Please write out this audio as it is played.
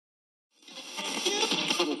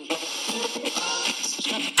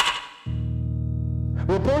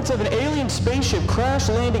reports of an alien spaceship crash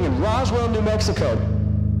landing in Roswell, New Mexico.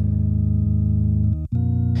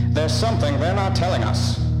 There's something they're not telling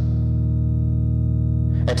us.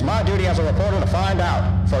 It's my duty as a reporter to find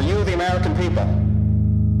out, for you, the American people.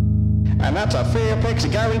 And that's a Fear Picks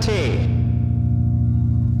guarantee.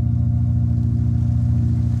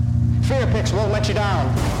 Fear Picks won't let you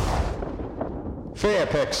down. Fear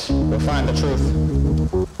Picks will find the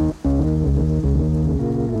truth.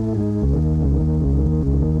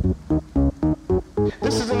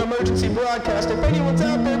 This is an emergency broadcast. If anyone's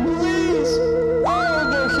out there, please! Oh,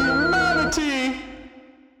 the humanity!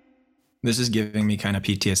 This is giving me kind of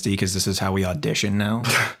PTSD because this is how we audition now.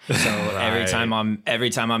 So every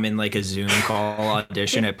time I'm in like a Zoom call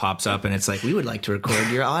audition, it pops up and it's like, we would like to record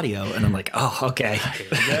your audio, and I'm like, oh, okay.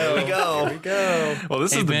 Here we go. Well,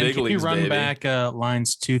 this is the Ben, big can leagues, you run baby. back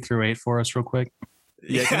lines 2 through 8 for us real quick?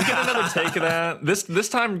 Yeah, can we get another take of that? This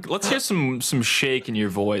time, let's hear some shake in your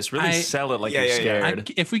voice. Really sell it like you're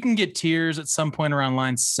scared. If we can get tears at some point around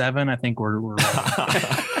line 7, I think we're ready.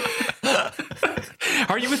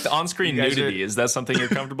 How are you with on-screen nudity? Is that something you're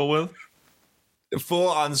comfortable with? Full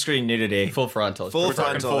on-screen nudity. Full frontal. Full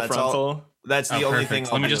frontal. That's all. That's the only thing.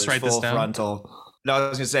 Let me just write this down. Frontal. No, I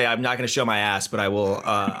was gonna say I'm not gonna show my ass, but I will.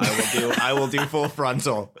 I will do full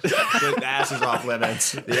frontal. The ass is off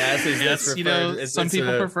limits. The ass is Yes, you know, some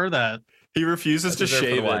people prefer that. He refuses to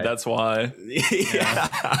shave it. That's why.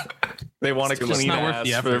 Yeah. They want a clean not worth ass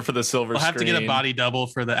the effort. for the silver We'll have to get a screen. body double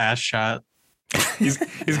for the ass shot. He's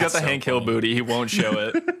got the Hank Hill booty. He won't show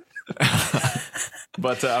it.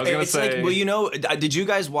 But I was gonna say, like, well, you know, did you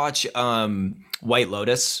guys watch White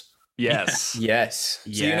Lotus? yes. Yes. So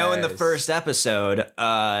you know, in the first episode,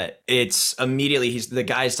 it's immediately the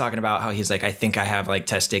guy's talking about how he's like, I think I have like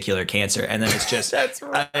testicular cancer, and then it's just That's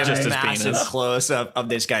right. Just a his massive penis. close up of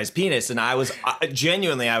this guy's penis, and I was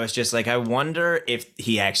genuinely, I was just like, I wonder if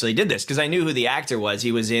he actually did this, because I knew who the actor was.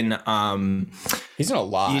 He was in He's in a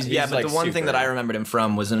lot. but like the one thing that I remembered him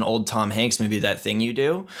from was an old Tom Hanks movie, That Thing You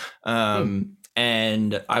Do.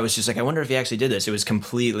 And I was just like, I wonder if he actually did this. It was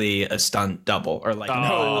completely a stunt double, or like No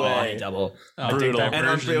a way. body double. Brutal. And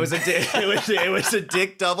it was a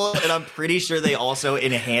dick double, and I'm pretty sure they also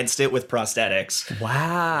enhanced it with prosthetics.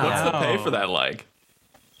 Wow. What's the pay Wow. for that like?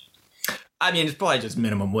 I mean, it's probably just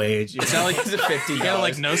minimum wage. Is that like, It's a $50. you gotta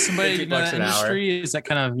like know somebody in that $50 an hour. industry? Is that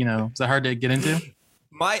kind of, is that hard to get into?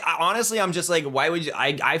 Honestly, I'm just like, why would you?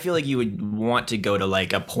 I feel like you would want to go to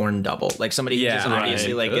like a porn double, like somebody who just right.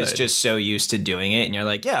 obviously like is Good. just so used to doing it, and you're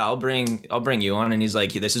like, yeah, I'll bring you on, and he's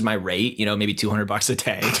like, this is my rate, maybe $200 a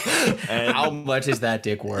day. And How much is that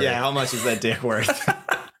dick worth? yeah, how much is that dick worth?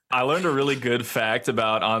 I learned a really good fact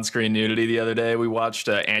about on-screen nudity the other day. We watched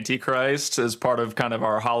Antichrist as part of kind of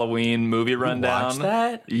our Halloween movie rundown. Watch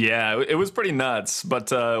that? Yeah, it was pretty nuts.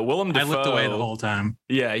 But Willem Dafoe, I looked away the whole time.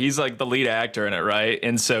 Yeah, he's like the lead actor in it, right?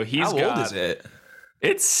 And so he's How old is it?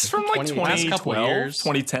 It's from like 20 last couple 2012, years.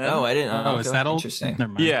 2010. Oh, I didn't. Oh, is that old? Interesting.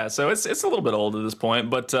 Never mind. Yeah, so it's a little bit old at this point,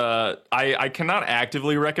 but I cannot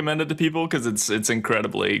actively recommend it to people because it's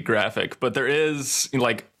incredibly graphic. But there is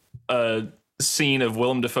like a scene of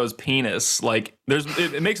Willem Dafoe's penis. Like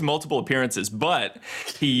it makes multiple appearances, but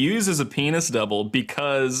he uses a penis double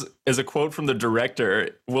because, as a quote from the director,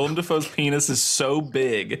 Willem Dafoe's penis is so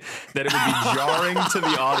big that it would be jarring to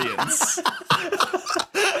the audience.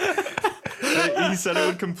 He said it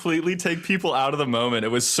would completely take people out of the moment. It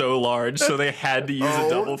was so large, so they had to use a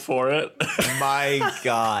double for it. My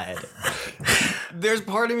God. There's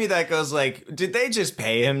part of me that goes like, did they just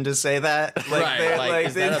pay him to say that? Like, Right, like,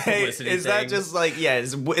 is that a publicity is that thing? just like,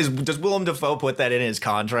 does Willem Dafoe put that in his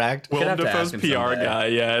contract? Willem have to Dafoe's ask him PR someday.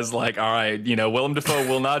 guy, is like, all right, Willem Dafoe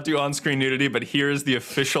will not do on-screen nudity, but here's the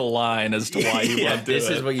official line as to why he won't do This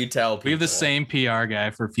it. is what you tell people. We have the same PR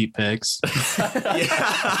guy for feet pics.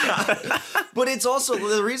 Yeah. But it's also,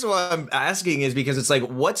 the reason why I'm asking is because it's like,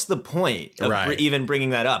 what's the point of Right. even bringing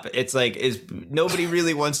that up? It's like, nobody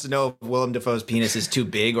really wants to know if Willem Dafoe's penis is too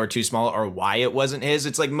big or too small or why it wasn't his.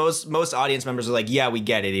 It's like most audience members are like, yeah, we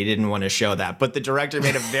get it. He didn't want to show that. But the director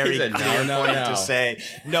made a very said, clear no, point no. to say,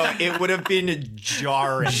 no, it would have been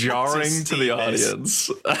jarring. Jarring to see the this.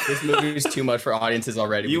 audience. This movie is too much for audiences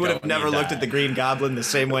already. You We would don't have never need looked that. at the Green Goblin the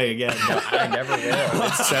same way again. I never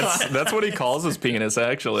will. That's what he calls his penis,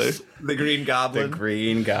 actually. The Green The Goblin.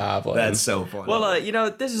 Green Goblin. That's so funny.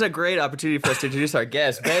 Well, this is a great opportunity for us to introduce our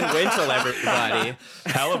guest, Ben Winchell, everybody.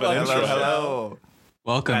 Hell of an intro. hello.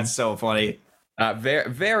 Welcome. That's so funny. Very,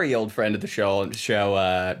 very old friend of the show.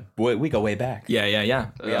 We go way back. Yeah.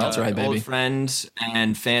 That's right, baby. Old friend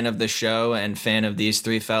and fan of the show and fan of these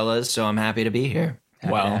three fellas, so I'm happy to be here.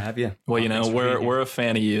 Happy to have you. Well, we're a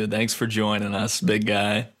fan of you. Thanks for joining us, big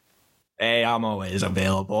guy. Hey, I'm always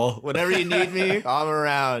available. Whenever you need me, I'm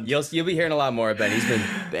around. You'll be hearing a lot more of Ben. He's been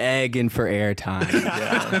begging for airtime.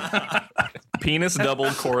 Penis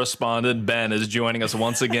double correspondent Ben is joining us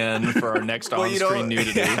once again for our next on-screen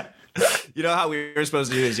nudity. You know how we were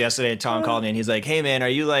supposed to do this yesterday? Tom called me and he's like, "Hey man, are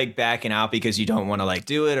you like backing out because you don't want to like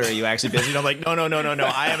do it, or are you actually busy?" And I'm like, No.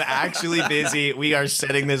 I am actually busy. We are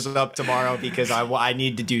setting this up tomorrow because I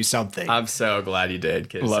need to do something. I'm so glad you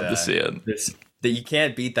did. Love to see it. That you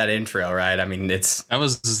can't beat that intro, right? I mean, that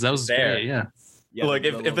was there. Great, yeah. Yeah, look,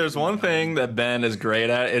 if there's one thing that Ben is great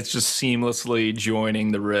at, it's just seamlessly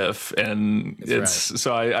joining the riff, and it's right.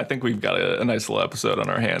 So I think we've got a nice little episode on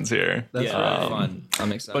our hands here. That's fun.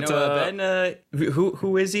 I'm excited. But Ben,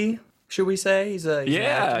 who is he? Should we say he's a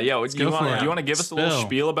yeah? Do you want to give us a little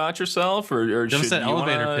spiel about yourself, or should that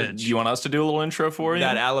elevator pitch? Do you want us to do a little intro for you?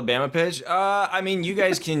 That Alabama pitch? I mean, you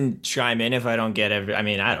guys can chime in if I don't get every. I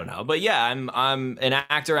mean, I don't know, but yeah, I'm an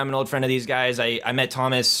actor. I'm an old friend of these guys. I met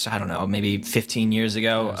Thomas, I don't know, maybe 15 years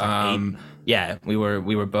ago. Yeah, we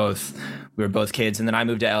were both kids, and then I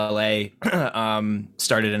moved to LA,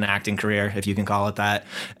 started an acting career, if you can call it that,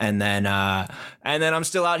 and then I'm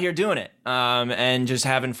still out here doing it, and just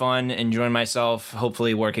having fun, enjoying myself,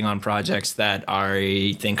 hopefully working on projects that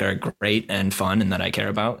I think are great and fun and that I care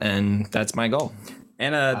about, and that's my goal.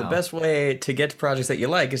 And the best way to get to projects that you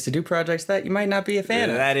like is to do projects that you might not be a fan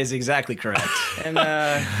of. That is exactly correct. And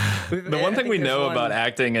the one thing we know about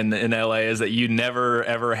acting in LA is that you never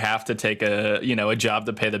ever have to take a job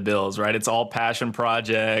to pay the bills, right? It's all passion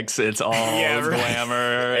projects. It's all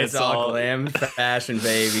glamour. It's all glam fashion,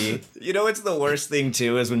 baby. You know, it's the worst thing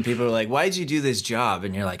too is when people are like, "Why'd you do this job?"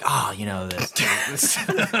 And you're like, "Oh, you know this."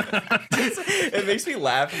 It makes me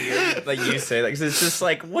laugh like you say that, because it's just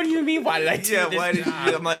like, what do you mean? Why did I do this? Why did you?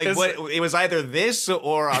 I'm like, what? It was either this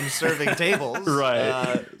or I'm serving tables.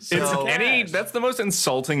 Right. That's the most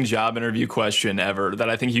insulting job interview question ever that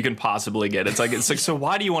I think you can possibly get. It's like, so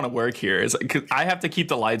wwhy do you want to work here? It's like, 'cause I have to keep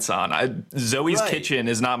the lights on. Zoe's Kitchen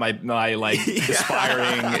is not my like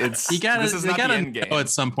aspiring. This is not the end game. At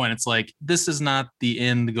some point, it's like, this is not the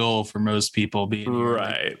end goal for most people being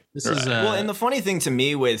right. This is well, and the funny thing to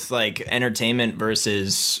me with like entertainment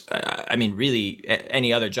versus, I mean, really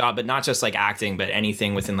any other job, but not just like acting, but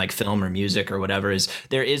anything within like film or music or whatever, is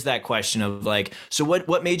there is that question of like, so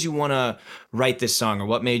what made you want to write this song, or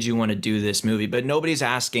what made you want to do this movie? But nobody's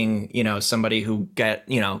asking, somebody who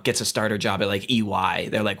gets a starter job at like EY.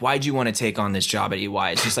 They're like, why'd you want to take on this job at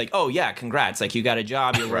EY? It's just like, oh yeah, congrats. Like, you got a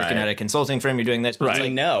job, you're working at a consulting firm, you're doing this. But Right. It's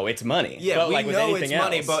like, no, it's money. Yeah, but we like know it's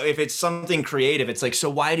money, but if it's something creative, it's like, so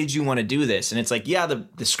why did you want to do this? And it's like, yeah,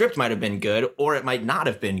 the script might have been good, or it might not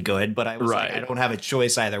have been good, but I was like, I don't have a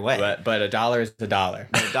choice either way. But $1 is $1.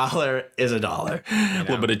 $1 is $1. A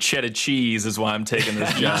little bit of cheddar cheese is why I'm taking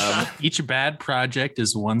this job. Each bad project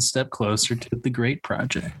is one step closer to the great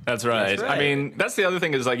project. That's right. I mean, that's the other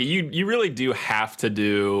thing is like, you really do have to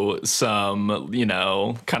do some,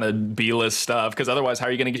 kind of B-list stuff, because otherwise how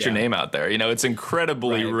are you going to get your name out there? It's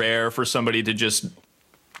incredibly rare for somebody to just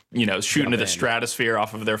shoot into the stratosphere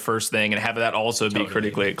off of their first thing and have that also be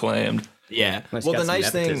critically acclaimed. Yeah. Unless Well, you the got nice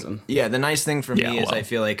some thing, nepotism. the nice thing for me is I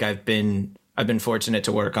feel like I've been fortunate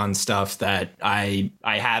to work on stuff that I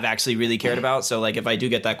have actually really cared about. So like, if I do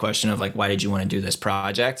get that question of like, why did you want to do this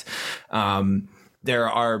project? There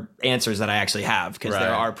are answers that I actually have, because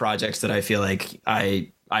there are projects that I feel like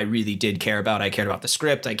I really did care about. I cared about the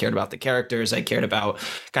script. I cared about the characters. I cared about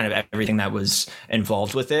kind of everything that was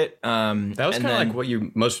involved with it. That was kind of like what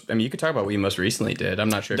you most. I mean, you could talk about what you most recently did. I'm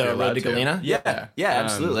not sure if The you're allowed Road to Galena? Yeah,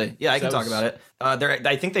 absolutely. Yeah, I can talk about it.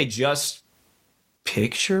 I think they just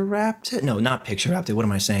picture wrapped it. No, not picture wrapped it. What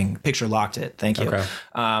am I saying? Picture locked it. Thank you. Okay.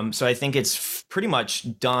 So I think it's pretty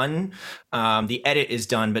much done. The edit is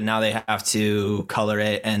done, but now they have to color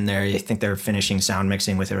it, and I think they're finishing sound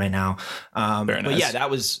mixing with it right now. Very nice. But yeah,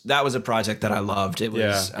 that was a project that I loved. It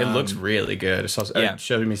was. it looks really good. It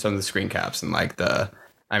showed me some of the screen caps and like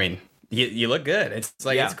you look good. It's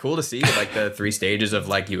like it's cool to see like the 3 stages of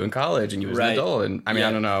like you in college and you as an adult. And I mean,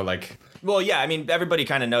 I don't know, like. Well, yeah, I mean, everybody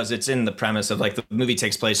kind of knows it's in the premise of like the movie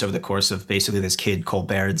takes place over the course of basically this kid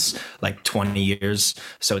Colbert's like 20 years.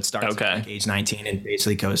 So it starts at like age 19 and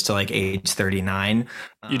basically goes to like age 39.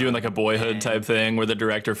 You're doing like a Boyhood type thing where the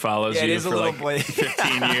director follows you for like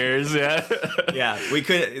 15 years. Yeah. We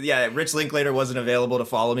could. Yeah. Rich Linklater wasn't available to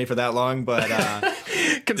follow me for that long, but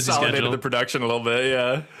consolidated the production a little bit.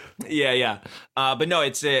 Yeah. Yeah. But no,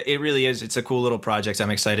 it really is. It's a cool little project.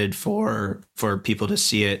 I'm excited for people to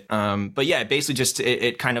see it. But yeah, basically just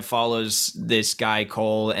it kind of follows this guy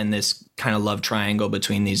Cole and this kind of love triangle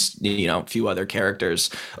between these few other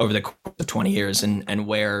characters over the course of 20 years and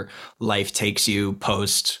where life takes you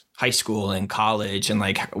post high school and college, and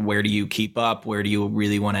like where do you keep up, where do you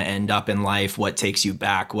really want to end up in life, what takes you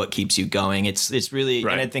back, what keeps you going. It's really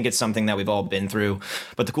right. And I think it's something that we've all been through,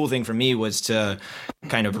 but the cool thing for me was to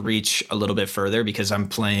kind of reach a little bit further because I'm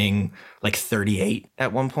playing like 38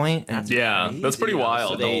 at one point. Yeah, that's pretty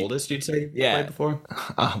wild. So the oldest you'd say you played before?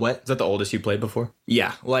 What? Is that the oldest you played before?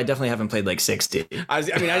 Yeah, well, I definitely haven't played like 60. I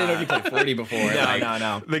didn't know if you played 40 before.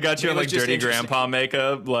 No. They got you in like dirty grandpa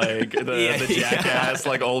makeup, like the jackass,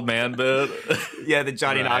 like old man bit. Yeah, the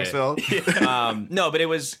Johnny Knoxville. Yeah. No, but it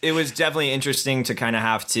was definitely interesting to kind of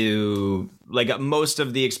have to, like, most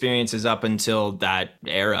of the experiences up until that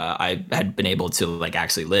era, I had been able to like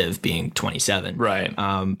actually live being 27. Right.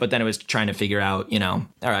 But then it was trying to figure out, all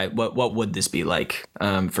right, what would this be like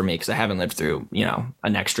for me? Because I haven't lived through,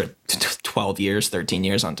 an extra 12 years, 13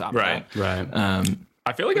 years on top of that. Right.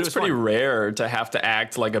 I feel like it's pretty rare to have to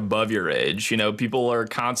act like above your age. People are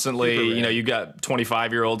constantly, you got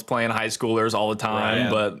 25-year-olds playing high schoolers all the time,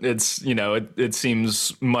 but it's, it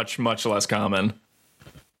seems much, much less common.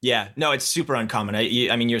 Yeah, no, it's super uncommon.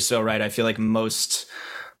 I mean, you're so right. I feel like most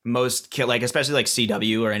like, especially like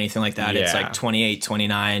CW or anything like that, it's like 28,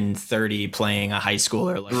 29, 30 playing a high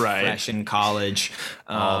schooler like fresh in college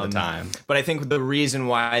all the time. But I think the reason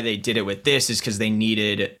why they did it with this is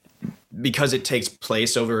because it takes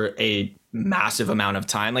place over a massive amount of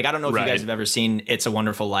time. Like, I don't know if you guys have ever seen It's a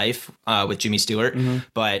Wonderful Life with Jimmy Stewart,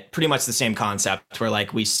 but pretty much the same concept where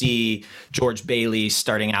like we see George Bailey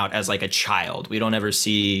starting out as like a child. We don't ever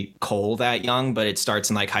see Cole that young, but it starts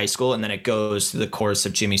in like high school, and then it goes through the course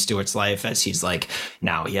of Jimmy Stewart's life as he's like,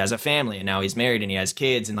 now he has a family and now he's married and he has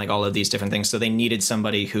kids and like all of these different things. So they needed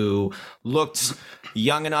somebody who looked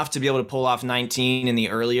young enough to be able to pull off 19 in the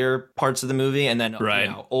earlier parts of the movie, and then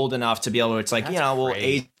old enough to be able to, it's like, we'll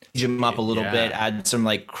age him up a little bit, add some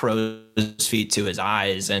like crow's feet to his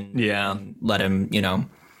eyes, and let him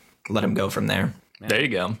go from there. There you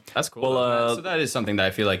go. That's cool. Well, so that is something that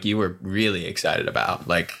I feel like you were really excited about,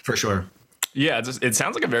 like, for sure. Yeah, it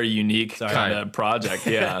sounds like a very unique kind of project.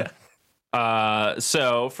 Yeah.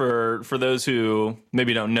 So for those who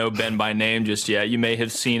maybe don't know Ben by name just yet, you may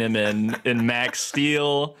have seen him in Max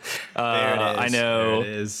Steel. There it is. I know.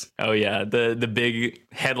 There it is. Oh yeah, the big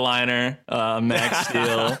headliner, Max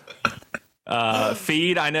Steel.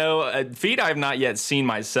 Feed, I know. Feed, I have not yet seen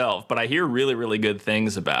myself, but I hear really, really good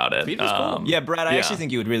things about it. Feed was cool. Yeah, Brad, I actually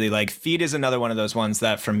think you would really like. Feed is another one of those ones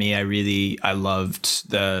that for me, I loved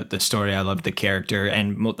the story. I loved the character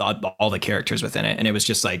and all the characters within it. And it was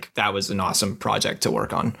just like, that was an awesome project to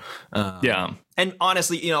work on. And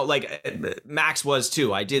honestly, like Max was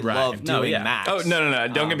too. I did love doing Max. Oh no!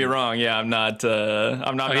 Don't get me wrong. Yeah, I'm not.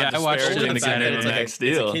 I'm not. I watched it in the Max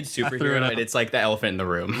Steel. It's a kid superhero, and it's like the elephant in the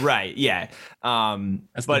room. Right. Yeah.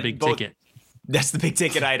 That's the big ticket. That's the big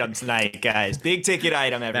ticket item tonight, guys. Big ticket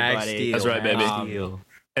item, everybody. That's right, baby.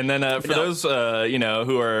 And then for those who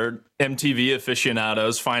are MTV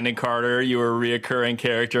aficionados, Finding Carter, you were a reoccurring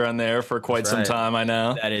character on there for quite some time. I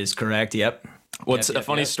know that is correct. Yep. What's a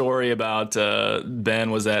funny story about Ben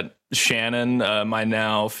was that Shannon, my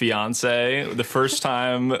now fiance, the first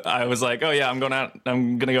time I was like, oh yeah, I'm going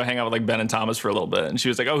to go hang out with like Ben and Thomas for a little bit. And she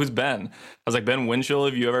was like, oh, who's Ben? I was like, Ben Winchell.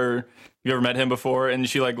 Have you ever met him before? And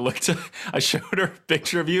she like looked, I showed her a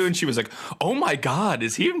picture of you and she was like, oh my God,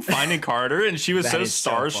 is he in Finding Carter? And she was so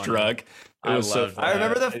starstruck. I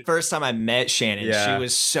remember the first time I met Shannon. Yeah. She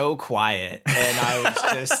was so quiet, and I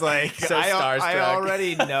was just like, I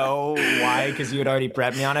already know why, because you had already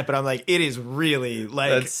prepped me on it. But I'm like, it is really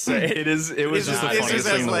like it was just the funniest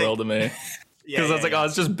thing in the world to me. Because I was like, oh,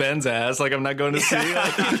 it's just Ben's ass. Like, I'm not going to see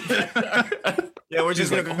it. Yeah, we're just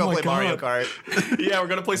going to go play Mario Kart. Yeah, we're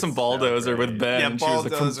going to play some Bulldozer with Ben. Yeah, and she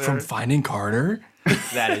was like, from Finding Carter?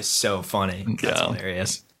 That is so funny. That's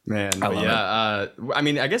hilarious. Man, I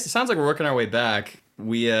mean, I guess it sounds like we're working our way back.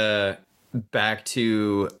 We back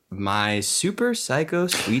to My Super Psycho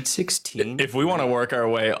Sweet 16. If we want to work our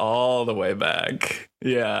way all the way back.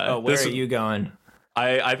 Yeah. Oh, where are you going?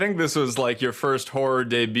 I think this was like your first horror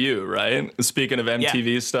debut, right? Speaking of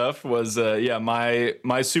MTV stuff, was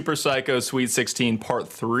My Super Psycho Sweet 16 Part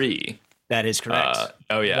 3. That is correct.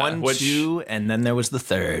 Oh yeah, 1, 2, and then there was the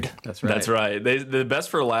third. That's right. That's right. The best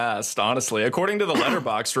for last, honestly. According to the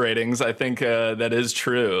Letterboxd ratings, I think that is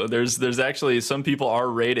true. There's actually some people are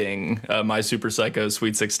rating My Super Psycho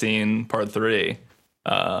Sweet 16 Part 3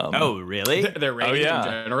 oh really? They're rating in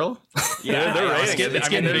general. Yeah, they're rating. It's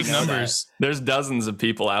getting big numbers. There's dozens of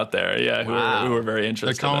people out there, who are very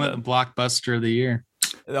interested. They're calling it the blockbuster of the year.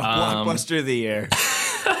 The blockbuster of the year.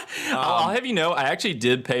 I'll have you know, I actually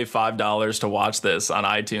did pay $5 to watch this on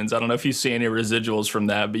iTunes. I don't know if you see any residuals from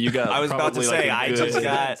that, but you got. I was about to say, like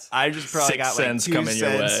I just probably got like 2 cents coming your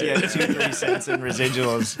way. Yeah, 2-3 cents in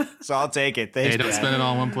residuals. So I'll take it. Thanks. Hey, don't spend it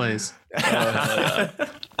all in one place.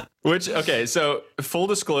 Which, okay, so full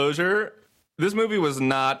disclosure, this movie was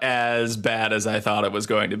not as bad as I thought it was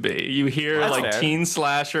going to be. You hear like fair. Teen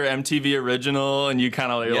slasher MTV original, and you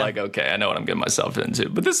kind of you're like, okay, I know what I'm getting myself into.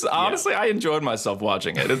 But this, honestly, I enjoyed myself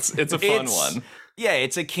watching it. It's a fun one. Yeah,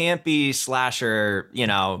 it's a campy slasher, you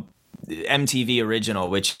know, MTV original,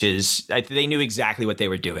 which is they knew exactly what they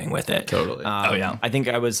were doing with it. Totally. I think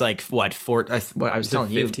I was like I was telling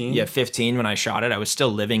 15? you, 15 when I shot it. I was still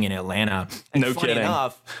living in Atlanta. And no funny kidding.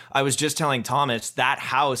 enough, I was just telling Thomas that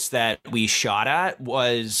house that we shot at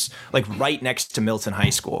was like right next to Milton High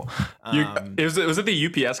School. Was it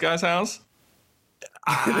the UPS guy's house?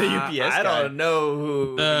 The UPS guy. I don't know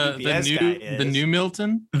who the UPS guy is. The new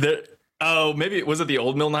Milton. Oh, maybe was it the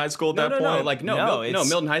old Milton High School at that point? No,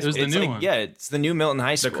 Milton High School. It was the new one. Yeah, it's the new Milton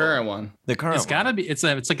High School. The current one. It's gotta be. It's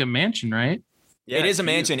like a mansion, right? Yeah, it is a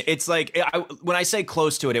mansion. It's like when I say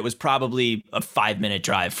close to it, it was probably a 5-minute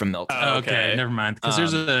drive from Milton. Oh, okay, never mind. Because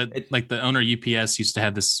there's the owner UPS used to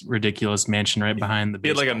have this ridiculous mansion right behind the. He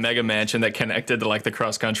had like a mega mansion that connected to like the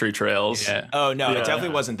cross country trails. Yeah. Oh no, it definitely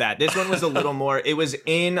wasn't that. This one was a little more. It was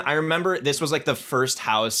in. I remember this was like the first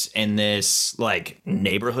house in this like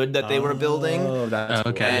neighborhood that they were building. Oh, that's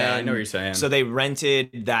okay. Cool. Yeah, I know what you're saying. So they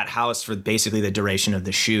rented that house for basically the duration of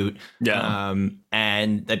the shoot. Yeah.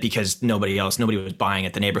 And that because nobody was buying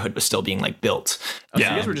it, the neighborhood was still being like built. So you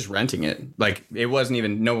guys were just renting it. Like it wasn't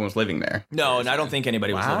even, no one was living there. No, and I don't think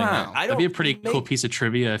anybody was living there. That'd be a pretty cool piece of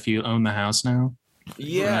trivia if you own the house now.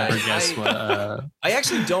 Yeah. I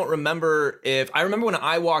actually don't remember I remember when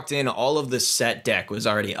I walked in, all of the set deck was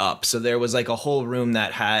already up. So there was like a whole room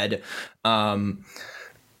that had,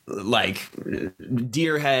 like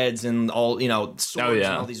deer heads and all, you know, swords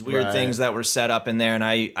and all these weird things that were set up in there. And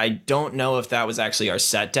I don't know if that was actually our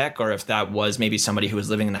set deck or if that was maybe somebody who was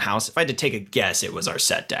living in the house. If I had to take a guess, it was our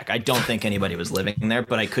set deck. I don't think anybody was living there,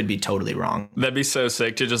 but I could be totally wrong. That'd be so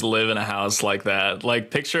sick to just live in a house like that.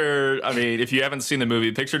 Like picture, I mean, if you haven't seen the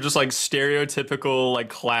movie, picture just like stereotypical, like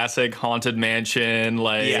classic haunted mansion,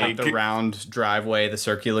 like the round driveway, the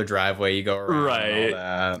circular driveway you go around. Right. And all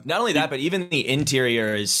that. Not only that, but even the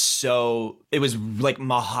interior is it was like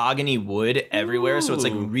mahogany wood everywhere. Ooh. So it's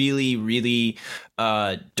like really, really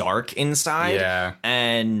dark inside. Yeah.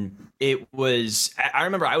 And I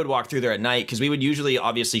remember I would walk through there at night because we would usually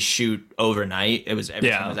obviously shoot overnight. It was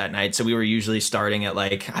everything was at night. So we were usually starting at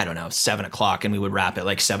like, I don't know, 7:00 and we would wrap at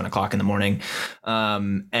like 7:00 in the morning.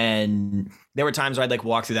 And there were times where I'd like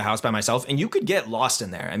walk through the house by myself and you could get lost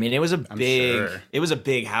in there. I mean, it was a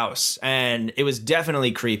big house and it was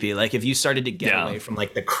definitely creepy. Like if you started to get away from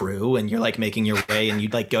like the crew and you're like making your way and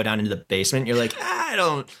you'd like go down into the basement, you're like, I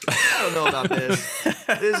don't know about this.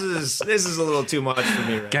 This is a little too much for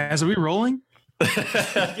me. Right Guys, are we rolling? You're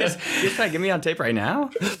trying to get me on tape right now?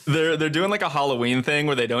 They're doing like a Halloween thing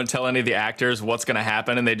where they don't tell any of the actors what's going to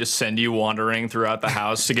happen and they just send you wandering throughout the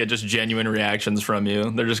house to get just genuine reactions from you.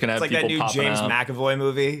 They're just going to have people popping out. It's like that new James McAvoy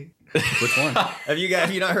movie. Which one? Have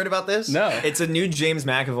you not heard about this? No. It's a new James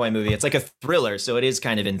McAvoy movie. It's like a thriller, so it is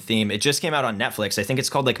kind of in theme. It just came out on Netflix. I think it's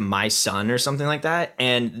called like My Son or something like that.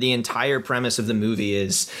 And the entire premise of the movie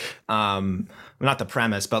is, not the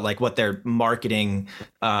premise, but like what they're marketing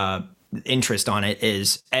interest on it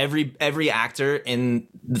is every actor in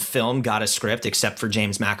the film got a script except for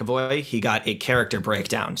James McAvoy. He got a character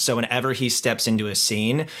breakdown. So whenever he steps into a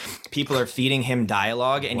scene, people are feeding him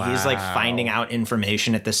dialogue and he's like finding out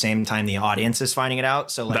information at the same time the audience is finding it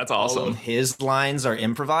out. So like that's awesome. All of his lines are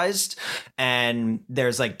improvised and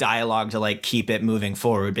there's like dialogue to like keep it moving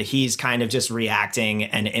forward, but he's kind of just reacting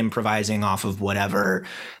and improvising off of whatever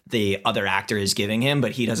the other actor is giving him,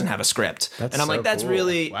 but he doesn't have a script. And I'm like, that's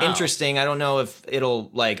really interesting. I don't know if it'll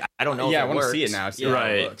like, I don't know if it I want works. to see it now. See how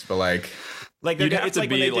right. it looks, but like you'd have to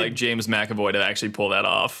be like James McAvoy to actually pull that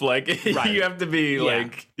off. Like you have to be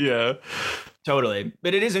like, totally.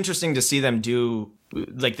 But it is interesting to see them do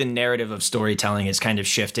like the narrative of storytelling is kind of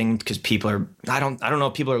shifting because people are, I don't know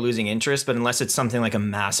if people are losing interest, but unless it's something like a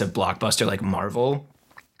massive blockbuster like Marvel,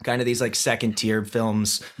 kind of these like second tier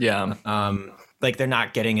films. Yeah. Like they're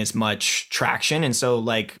not getting as much traction. And so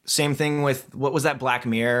like same thing with what was that Black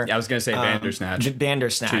Mirror? Yeah, I was going to say Bandersnatch.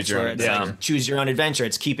 Bandersnatch, where it's like choose your own adventure.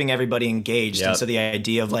 It's keeping everybody engaged. Yep. And so the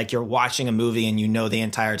idea of like you're watching a movie and you know the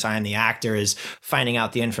entire time the actor is finding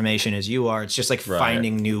out the information as you are. It's just like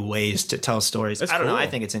finding new ways to tell stories. I don't know. I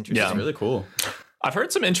think it's interesting. Yeah, really cool. I've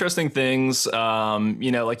heard some interesting things.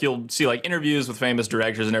 Like you'll see like interviews with famous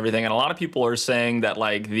directors and everything, and a lot of people are saying that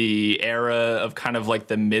like the era of kind of like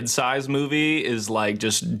the mid-size movie is like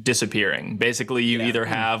just disappearing. Basically, you either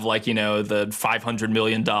have like, the $500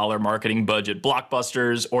 million marketing budget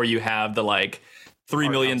blockbusters, or you have the like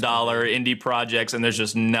 $3 million indie projects, and there's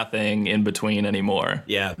just nothing in between anymore.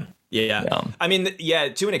 Yeah. I mean,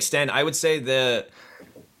 to an extent, I would say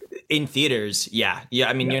in theaters,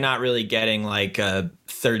 I mean, you're not really getting like a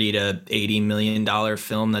 $30 to $80 million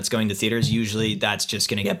film that's going to theaters. Usually that's just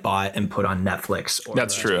going to get bought and put on Netflix or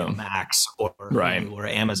that's true. Max or Hulu or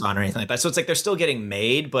Amazon or anything like that. So it's like they're still getting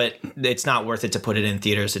made, but it's not worth it to put it in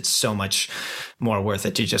theaters. It's so much more worth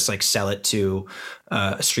it to just like sell it to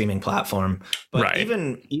a streaming platform. But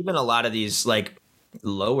even a lot of these like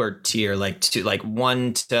lower tier, like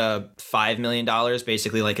 $1 to $5 million,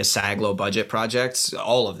 basically like a SAG low budget projects,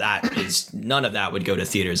 all of that is none of that would go to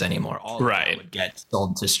theaters anymore. All of that would get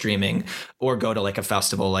sold to streaming or go to like a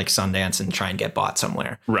festival like Sundance and try and get bought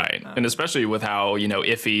somewhere. And especially with how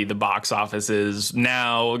iffy the box office is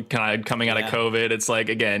now, kind of coming out of COVID, it's like,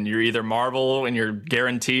 again, you're either Marvel and you're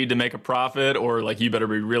guaranteed to make a profit, or like you better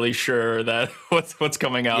be really sure that what's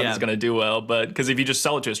coming out is going to do well. But because if you just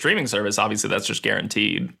sell it to a streaming service, obviously that's just guaranteed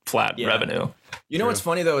flat revenue. What's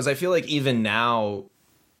funny though is I feel like even now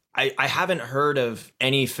I haven't heard of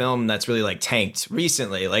any film that's really like tanked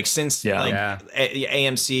recently, like since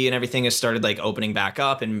AMC and everything has started like opening back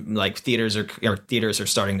up and like theaters are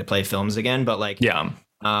starting to play films again, but like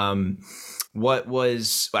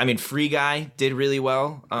Free Guy did really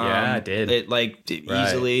well. It did. It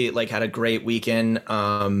easily like had a great weekend.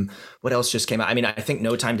 What else just came out? I mean, I think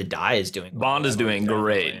No Time to Die is doing well. Bond is doing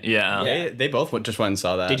great. Yeah. They both just went and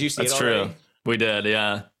saw that. Did you see That's it already? true. We did,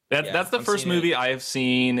 yeah. That's the first movie I have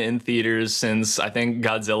seen in theaters since I think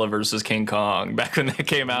Godzilla versus King Kong, back when that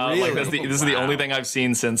came out. Really? Like this is the only thing I've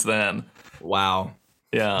seen since then. Wow.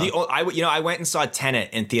 Yeah. I went and saw Tenet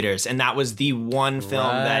in theaters, and that was the one film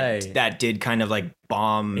that did kind of like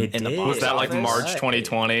bomb in the box office. Was that like March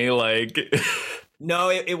 2020? Like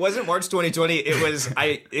No, it wasn't March 2020.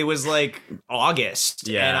 It was like August.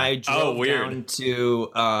 Yeah. And I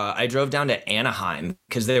drove down to Anaheim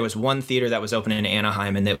because there was one theater that was open in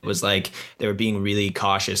Anaheim, and it was like they were being really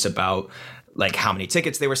cautious about like how many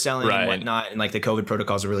tickets they were selling and whatnot, and like the COVID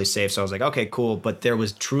protocols are really safe. So I was like, okay, cool. But there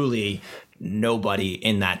was truly nobody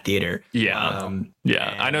in that theater.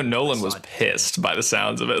 I know Nolan was pissed by the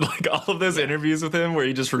sounds of it. Like all of those interviews with him where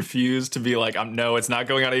he just refused to be like, no, it's not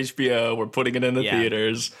going on HBO. We're putting it in the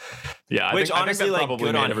theaters. Yeah, Which honestly, I think that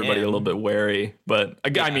probably made everybody a little bit wary. But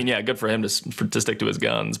I mean, good for him to stick to his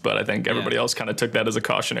guns. But I think everybody else kind of took that as a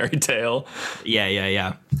cautionary tale.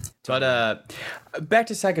 Yeah. But back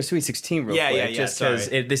to Psycho Sweet 16 real quick. Just because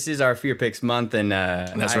this is our Fear Picks month, and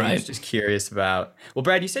that's I was just curious about. Well,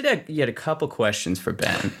 Brad, you said you had a couple questions for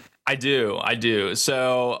Ben. I do.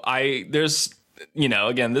 So there's,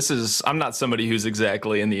 again, I'm not somebody who's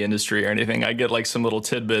exactly in the industry or anything. I get like some little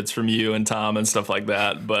tidbits from you and Tom and stuff like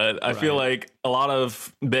that. But I feel like a lot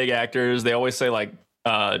of big actors, they always say like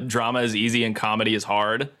drama is easy and comedy is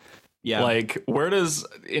hard. Yeah. Like where does,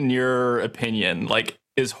 in your opinion, like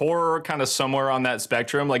is horror kind of somewhere on that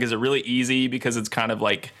spectrum? Like, is it really easy because it's kind of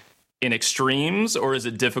like in extremes, or is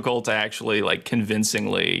it difficult to actually like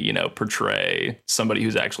convincingly, portray somebody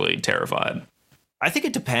who's actually terrified? I think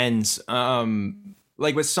it depends.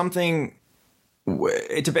 Like with something,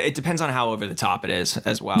 it depends on how over the top it is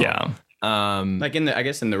as well. Yeah. Like in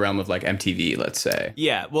the realm of like MTV, let's say.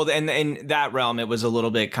 Yeah. Well, and in that realm, it was a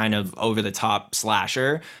little bit kind of over the top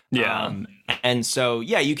slasher. Yeah. And so,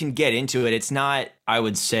 you can get into it. It's not, I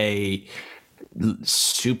would say,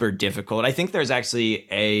 super difficult. I think there's actually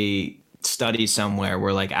a study somewhere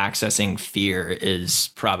where like accessing fear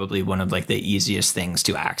is probably one of like the easiest things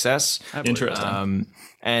to access. Interesting.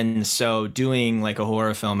 And so doing like a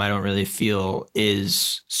horror film, I don't really feel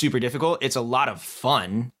is super difficult. It's a lot of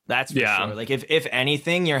fun. That's for sure. Like if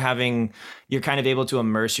anything, you're kind of able to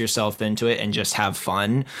immerse yourself into it and just have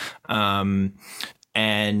fun. And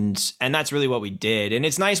that's really what we did. And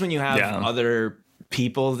it's nice when you have other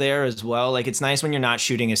people there as well. Like it's nice when you're not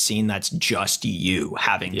shooting a scene that's just you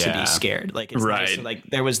having to be scared. Like it's nice. Like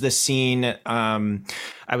there was this scene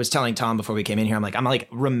I was telling Tom before we came in here, I'm like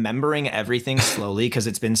remembering everything slowly because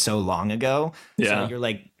it's been so long ago. So you're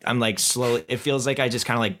like, I'm like slowly, it feels like I just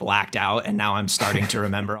kind of like blacked out and now I'm starting to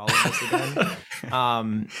remember all of this again.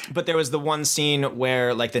 But there was the one scene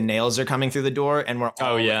where like the nails are coming through the door and we're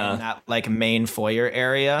all in that like main foyer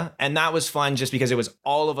area. And that was fun just because it was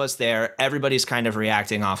all of us there. Everybody's kind of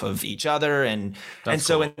reacting off of each other. And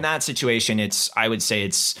so in that situation, I would say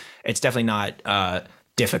it's definitely not,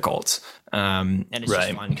 difficult. And it's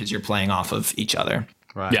just fun because you're playing off of each other.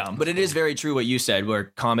 Right. Yeah. But it is very true what you said, where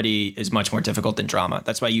comedy is much more difficult than drama.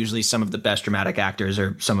 That's why usually some of the best dramatic actors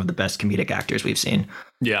are some of the best comedic actors we've seen.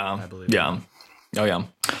 Yeah. I believe. Yeah. Oh yeah.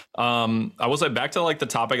 I will say, back to like the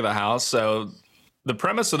topic of the house. So the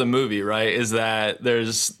premise of the movie, right, is that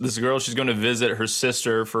there's this girl, she's going to visit her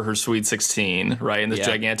sister for her sweet 16, right, in this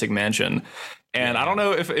gigantic mansion. And I don't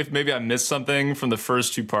know if maybe I missed something from the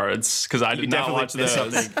first two parts, because I did not watch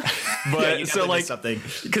those. But so like,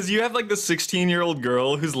 because you have like the 16-year-old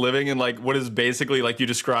girl who's living in like what is basically like you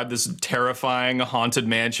described this terrifying haunted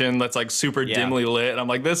mansion that's like super dimly lit. And I'm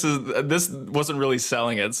like, this wasn't really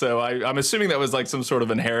selling it. So I'm assuming that was like some sort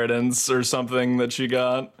of inheritance or something that she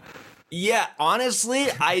got. Yeah, honestly,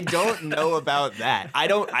 I don't know about that. I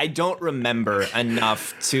don't remember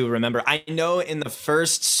enough to remember. I know in the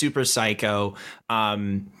first Super Psycho,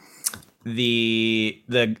 the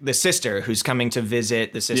sister who's coming to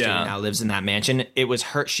visit the sister who now lives in that mansion, it was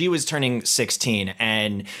her. She was turning 16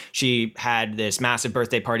 and she had this massive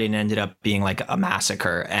birthday party and ended up being like a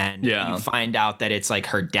massacre. And you find out that it's like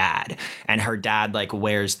her dad, and her dad like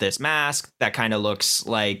wears this mask that kind of looks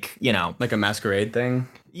like, you know, like a masquerade thing.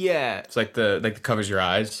 Yeah. It's like the covers your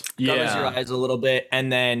eyes. Covers your eyes a little bit. And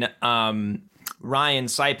then Ryan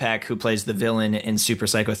Sypek, who plays the villain in Super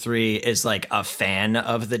Psycho 3, is like a fan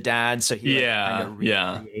of the dad. So he kind of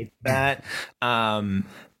recreates that.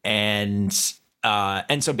 And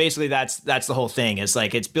so basically that's the whole thing, is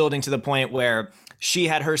like it's building to the point where she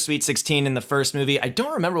had her Sweet 16 in the first movie. I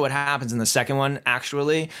don't remember what happens in the second one,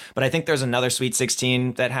 actually, but I think there's another Sweet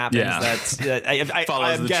 16 that happens. Yeah.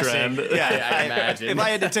 Follows I'm the guessing. trend. Yeah, I imagine. If I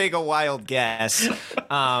had to take a wild guess.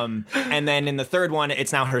 And then in the third one,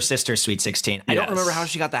 it's now her sister's Sweet 16. I don't remember how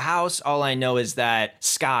she got the house. All I know is that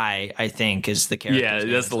Sky, I think, is the character. Yeah,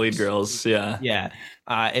 that's the lead girls. Yeah. Yeah.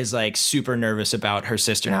 Is like super nervous about her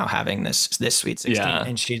sister now having this Sweet 16. Yeah.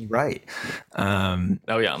 And she's right. She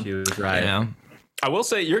was right. You know? I will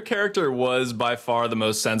say your character was by far the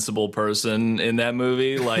most sensible person in that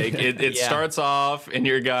movie. Like it starts off and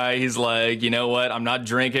your guy, he's like, you know what? I'm not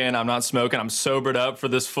drinking. I'm not smoking. I'm sobered up for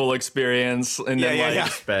this full experience. And then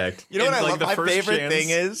respect. You know what I love?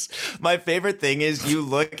 My favorite thing is you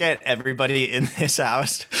look at everybody in this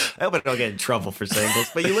house. I hope I don't get in trouble for saying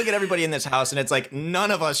this, but you look at everybody in this house and it's like,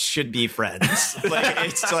 none of us should be friends. Like,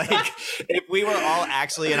 it's like, if we were all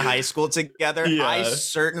actually in high school together,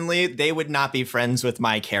 they would not be friends with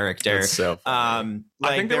my character. That's so funny.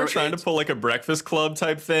 I think they were trying to pull like a Breakfast Club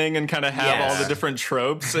type thing and kind of have all the different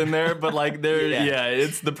tropes in there, but like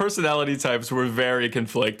it's the personality types were very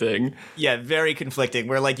conflicting. Yeah, very conflicting.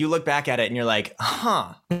 Where like you look back at it and you're like,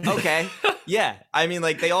 okay. Yeah. I mean,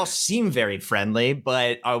 like they all seem very friendly,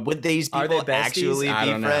 but would these people actually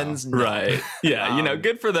be friends? No. Right. Yeah.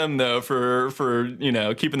 Good for them though for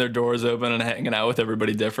keeping their doors open and hanging out with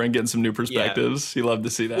everybody different, getting some new perspectives. You love to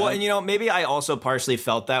see that. Well, and maybe I also partially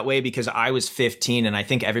felt that way because I was 15 and I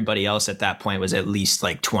think everybody else at that point was at least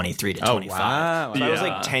like 23 to 25. Wow. So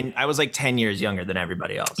I was like 10 years younger than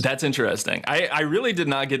everybody else. That's interesting. I really did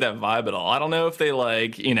not get that vibe at all. I don't know if they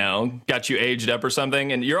got you aged up or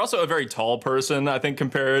something. And you're also a very tall person, I think,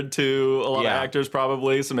 compared to a lot of actors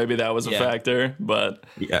probably. So maybe that was a factor. But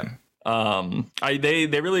they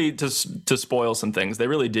really, to spoil some things, they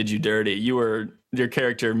really did you dirty. Your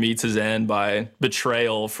character meets his end by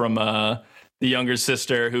betrayal from the younger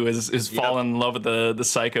sister who is fallen in love with the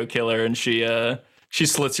psycho killer, and she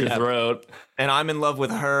slits your throat. And I'm in love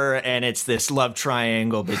with her, and it's this love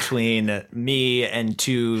triangle between me and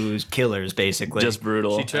two killers, basically. Just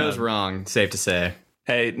brutal. She chose wrong, safe to say.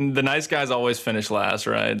 Hey, the nice guys always finish last,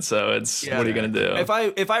 right? So it's what are you gonna do?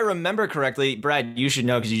 If I remember correctly, Brad, you should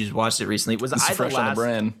know because you just watched it recently. Was I fresh on the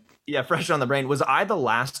brain? Yeah, fresh on the brain. Was I the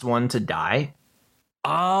last one to die?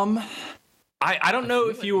 I don't know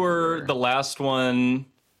if you were the last one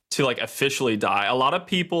to like officially die. A lot of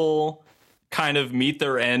people kind of meet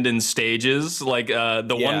their end in stages. Like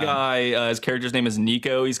one guy, his character's name is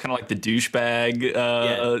Nico. He's kind of like the douchebag.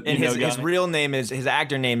 And his real name his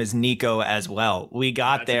actor name is Nico as well. We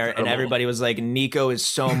got there incredible. And everybody was like, Nico is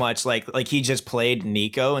so much like he just played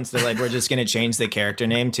Nico. And so they're like, we're just going to change the character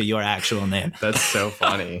name to your actual name. That's so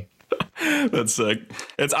funny. That's sick.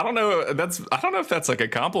 I don't know if that's like a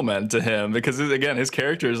compliment to him because again his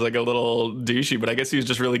character is like a little douchey, but I guess he was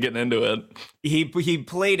just really getting into it. He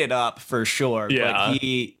played it up for sure. Yeah, but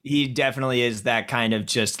he definitely is that kind of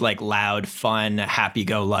just like loud, fun,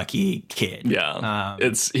 happy-go-lucky kid. Yeah,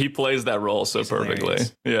 he plays that role so perfectly.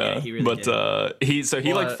 Hilarious. Yeah, he really but did.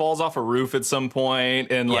 He like falls off a roof at some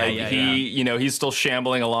point and he's still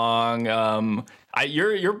shambling along.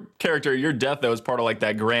 Your character, your death though, is part of like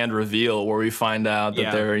that grand reveal where we find out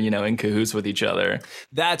that they're in cahoots with each other.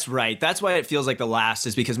 That's right. That's why it feels like the last,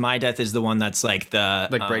 is because my death is the one that's like the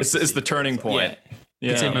it's the turning point.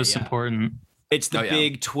 Yeah. It's the most important. It's the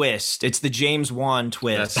big twist. It's the James Wan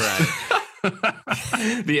twist. That's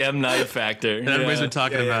right. The M. Night factor. Everybody's been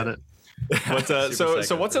talking about it. But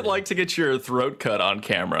so what's it like to get your throat cut on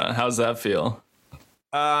camera? How's that feel?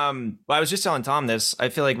 Well, I was just telling Tom this. I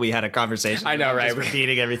feel like we had a conversation. I know, right? Just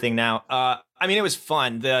repeating everything now. I mean, it was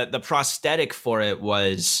fun. The prosthetic for it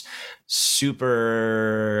was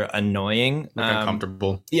super annoying.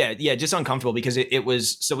 Uncomfortable. Yeah, just uncomfortable because it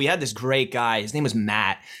was. So we had this great guy. His name was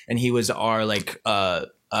Matt, and he was our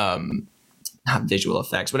not visual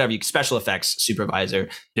effects, whatever, special effects supervisor.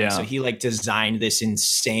 Yeah. So he like designed this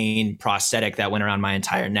insane prosthetic that went around my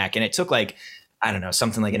entire neck, and it took like, I don't know,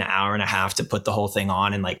 something like an hour and a half to put the whole thing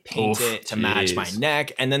on and like paint it to match my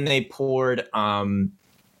neck. And then they poured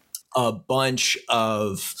a bunch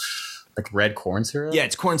of like red corn syrup. Yeah,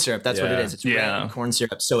 it's corn syrup. That's what it is. It's red corn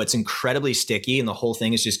syrup. So it's incredibly sticky, and the whole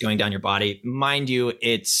thing is just going down your body. Mind you,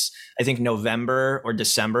 it's I think November or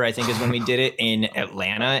December, I think is when we did it in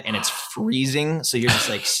Atlanta, and it's freezing. So you're just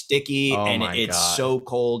like sticky, and it's so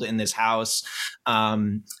cold in this house.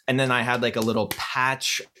 And then I had like a little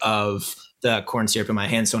patch of the corn syrup in my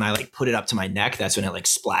hand. So when I like put it up to my neck, that's when it like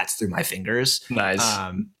splats through my fingers. Nice.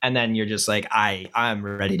 And then you're just like, I'm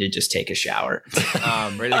ready to just take a shower.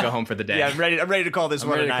 Ready to go home for the day. Yeah, I'm ready to call this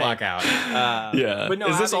one. Ready to clock out. Yeah. But no,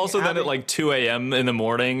 is this also then at like 2 a.m. in the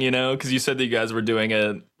morning, because you said that you guys were doing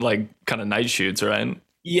it like kind of night shoots, right?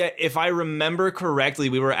 Yeah, if I remember correctly,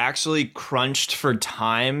 we were actually crunched for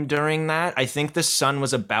time during that. I think the sun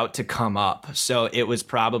was about to come up, so it was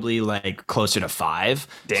probably like closer to 5.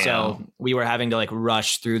 Damn. So we were having to like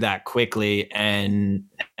rush through that quickly, and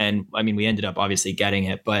I mean, we ended up obviously getting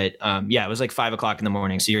it, but it was like 5 o'clock in the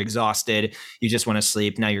morning. So you're exhausted, you just want to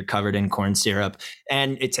sleep. Now you're covered in corn syrup,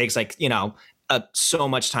 and it takes like so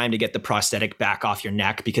much time to get the prosthetic back off your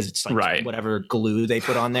neck because it's like whatever glue they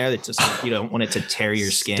put on there. That's just like, you don't want it to tear your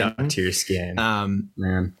skin. Stuck to your skin.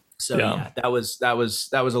 Man. So that was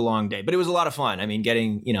a long day, but it was a lot of fun. I mean,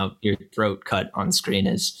 getting, your throat cut on screen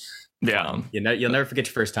is fun. You'll never forget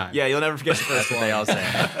your first time. Yeah, you'll never forget your first one. They all say.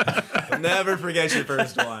 Never forget your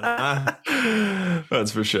first one.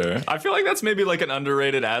 That's for sure. I feel like that's maybe like an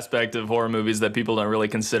underrated aspect of horror movies that people don't really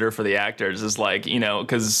consider for the actors is like,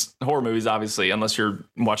 because horror movies, obviously, unless you're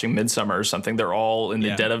watching Midsummer or something, they're all in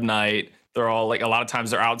the dead of night. They're all like, a lot of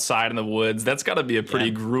times they're outside in the woods. That's got to be a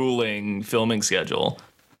pretty grueling filming schedule.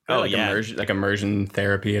 Immersion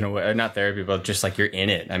therapy in a way, not therapy, but just like you're in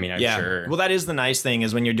it. I mean, I'm sure. Well, that is the nice thing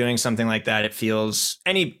is when you're doing something like that, it feels,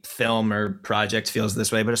 any film or project feels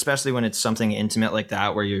this way, but especially when it's something intimate like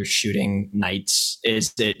that, where you're shooting nights,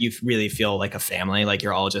 is that you really feel like a family, like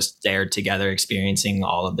you're all just there together experiencing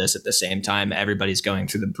all of this at the same time. Everybody's going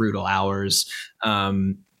through the brutal hours,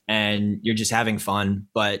 and you're just having fun.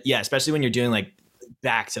 But yeah, especially when you're doing like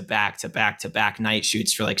back to back night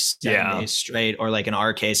shoots for like 7 days straight, or like in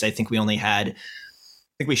our case, I think we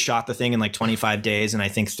shot the thing in like 25 days, and I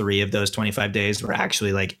think 3 of those 25 days were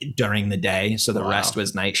actually like during the day, so the rest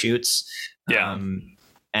was night shoots.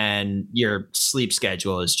 And your sleep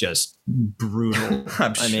schedule is just brutal.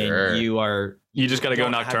 I mean, you just got to go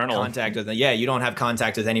nocturnal. You don't have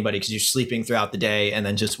contact with anybody because you're sleeping throughout the day and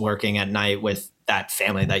then just working at night with that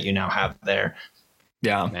family that you now have there.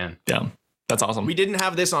 Yeah, man. Yeah. That's awesome. We didn't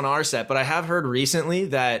have this on our set, but I have heard recently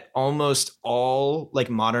that almost all like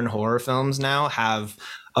modern horror films now have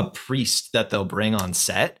a priest that they'll bring on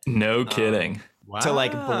set. No kidding. To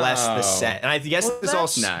like bless the set. And I guess this all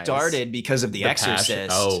started because of The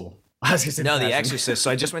Exorcist. I was gonna say The Exorcist. So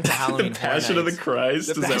I just went to Halloween Horror Nights. Passion of the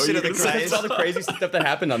Christ. The Passion of the Christ. It's all the crazy stuff that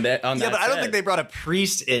happened on that. Yeah, but I don't think they brought a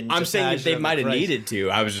priest in. I'm saying that they might have needed to.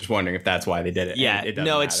 I was just wondering if that's why they did it. Yeah,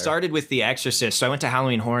 it started with The Exorcist. So I went to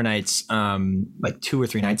Halloween Horror Nights like 2 or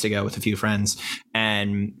 3 nights ago with a few friends,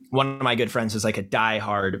 and one of my good friends is like a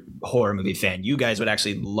diehard horror movie fan. You guys would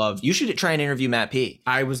actually love. You should try and interview Matt P.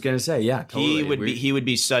 I was gonna say, yeah, totally. He would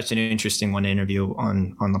be such an interesting one to interview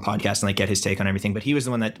on the podcast and like get his take on everything. But he was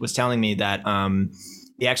the one that was telling me that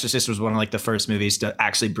The Exorcist was one of like the first movies to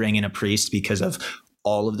actually bring in a priest because of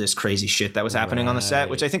all of this crazy shit that was happening on the set,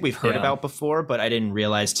 which I think we've heard about before, but I didn't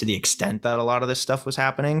realize to the extent that a lot of this stuff was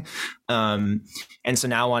happening. And so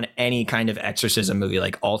now on any kind of exorcism movie,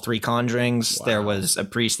 like all 3 Conjurings, there was a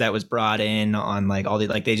priest that was brought in on like all the,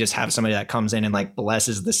 like they just have somebody that comes in and like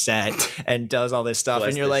blesses the set and does all this stuff.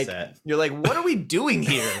 And you're like, what are we doing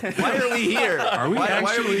here? Why are we here? Are we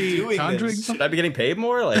actually doing conjuring? Should I be getting paid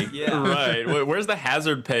more? Like, right. Where's the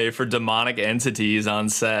hazard pay for demonic entities on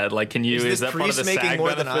set? Like, can you, is that part of the SAG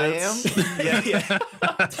more benefits? Than I am? yeah.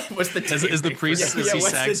 What's the is the priest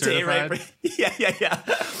SAG certified? Yeah.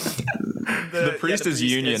 The priest is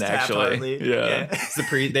union, actually. Yeah. It's the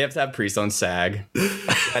priest. They have to have priests on SAG.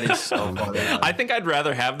 That is so funny. I think I'd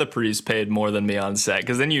rather have the priest paid more than me on set,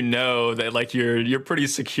 because then you know that like you're pretty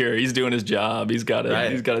secure. He's doing his job. He's got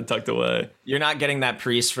it tucked away. You're not getting that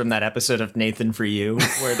priest from that episode of Nathan For You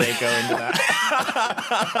where they go into that.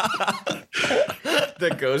 The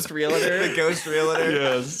ghost realtor. The ghost realtor.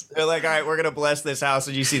 Yes. They're like, all right, we're gonna bless this house,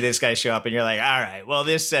 and you see this guy show up, and you're like, all right, well,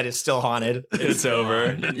 this set is still haunted. It's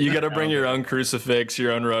over. You got to bring your own crucifix,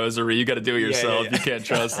 your own rosary. You got to do it yourself. You can't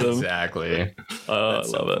trust them. Exactly. I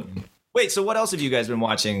love it. Wait, so what else have you guys been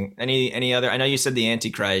watching? Any other? I know you said The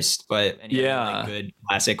Antichrist, but any other, like, good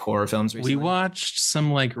classic horror films recently? We watched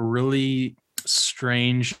some like really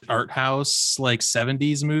strange art house like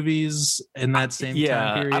 70s movies in that same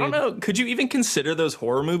time period. I don't know. Could you even consider those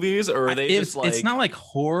horror movies, or are they just like... It's not like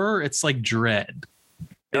horror. It's like dread.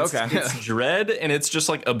 It's dread, and it's just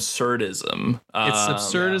like absurdism. It's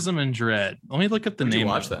absurdism and dread. Let me look up the name.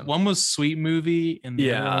 Watch them. One was Sweet Movie, and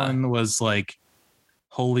the other one was like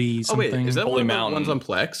Holy something. Oh wait, is that Holy one Mountain? One's on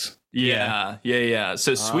Plex? Yeah.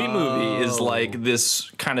 So Sweet Movie is like this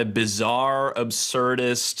kind of bizarre,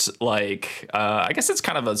 absurdist, like I guess it's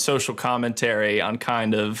kind of a social commentary on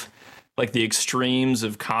kind of like the extremes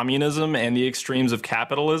of communism and the extremes of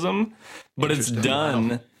capitalism, but it's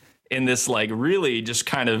done in this like really just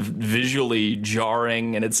kind of visually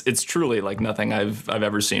jarring, and it's truly like nothing I've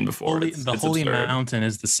ever seen before. The Holy Mountain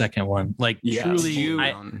is the second one. Like truly,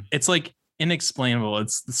 it's like inexplainable.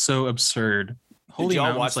 It's so absurd. Did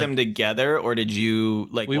y'all watch them together, or did you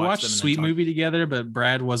like? We watched Sweet Movie together, but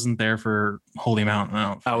Brad wasn't there for Holy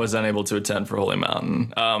Mountain. I was unable to attend for Holy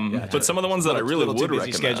Mountain. But some of the ones that I really would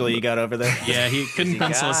recommend. Schedule you got over there. Yeah, he couldn't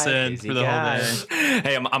pencil us in for the whole day.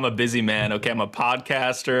 Hey, I'm a busy man. Okay, I'm a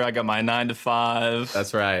podcaster. I got my 9 to 5.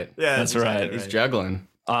 That's right. Yeah, that's right. He's juggling.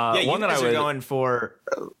 One that I was going for.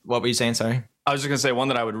 What were you saying? Sorry. I was just gonna say one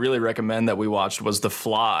that I would really recommend that we watched was The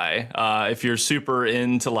Fly. If you're super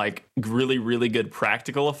into like really, really good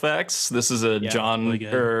practical effects, this is a it's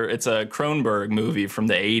a Cronenberg movie from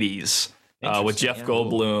the 80s with Jeff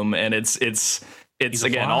Goldblum, and it's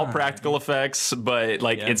again all practical effects, but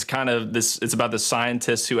like it's kind of this. It's about the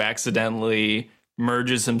scientist who accidentally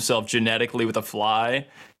merges himself genetically with a fly.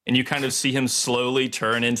 And you kind of see him slowly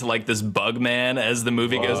turn into like this bug man as the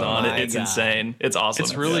movie goes on. It's insane. It's awesome.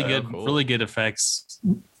 It's really good, cool. Really good effects.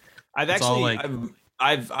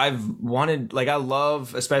 I've wanted, like, I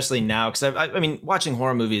love, especially now, because I mean, watching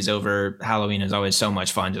horror movies over Halloween is always so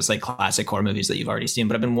much fun, just like classic horror movies that you've already seen.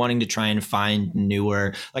 But I've been wanting to try and find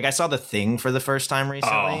newer. Like, I saw The Thing for the first time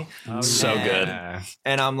recently. So good.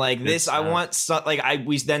 And I'm like,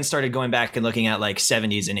 we then started going back and looking at like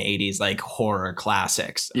 70s and 80s like horror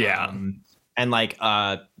classics. Yeah. And like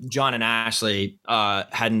John and Ashley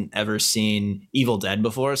hadn't ever seen Evil Dead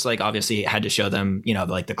before, so like obviously had to show them,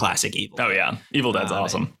 like the classic Evil. Oh yeah, Evil Dead's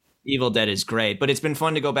awesome. Evil Dead is great, but it's been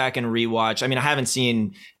fun to go back and rewatch. I mean, I haven't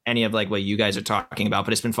seen any of like what you guys are talking about,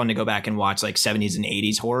 but it's been fun to go back and watch like 70s and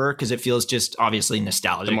 80s horror because it feels just obviously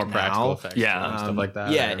nostalgic. The more practical effects, stuff like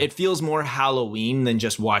that. Yeah, it feels more Halloween than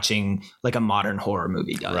just watching like a modern horror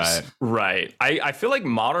movie does. Right. I feel like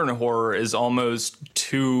modern horror is almost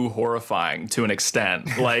too horrifying to an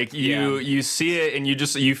extent. Like you see it and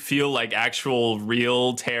you feel like actual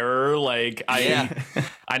real terror. Like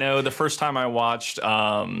I know the first time I watched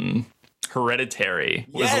Hereditary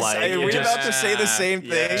was we were about to say the same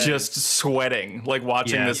thing. Just sweating, like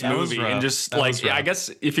watching this movie, and just like I guess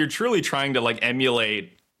if you're truly trying to like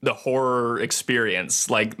emulate the horror experience,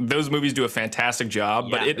 like those movies do a fantastic job,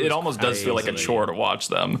 but it almost does feel like a chore to watch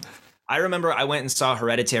them. I remember I went and saw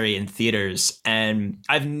Hereditary in theaters, and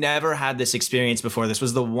I've never had this experience before. This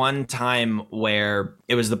was the one time where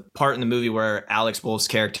it was the part in the movie where Alex Wolff's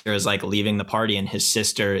character is like leaving the party and his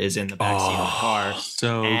sister is in the backseat of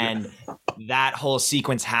the car. And that whole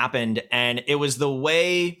sequence happened, and it was the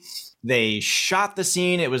way they shot the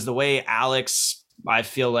scene. It was the way Alex, I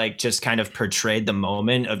feel like, just kind of portrayed the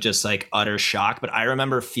moment of just like utter shock. But I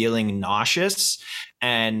remember feeling nauseous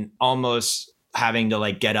and almost having to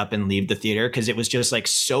like get up and leave the theater because it was just like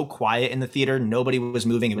so quiet in the theater. Nobody was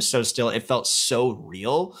moving. It was so still. It felt so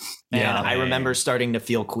real. And I remember starting to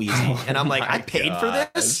feel queasy. And I'm like, I paid for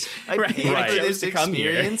this. I paid for this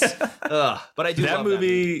experience. But I do love that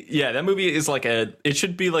movie. Yeah, that movie is like it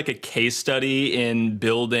should be like a case study in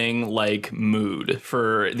building like mood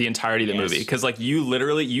for the entirety of the movie. Because like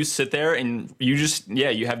you sit there and you just,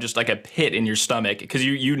 you have just like a pit in your stomach because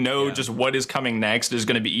you know just what is coming next is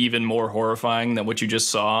going to be even more horrifying than what you just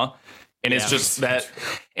saw. And it's just that,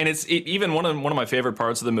 and even one of my favorite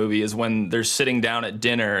parts of the movie is when they're sitting down at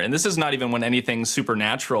dinner, and this is not even when anything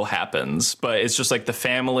supernatural happens, but it's just like the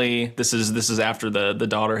family. This is after the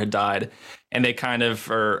daughter had died, and they kind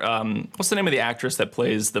of are. What's the name of the actress that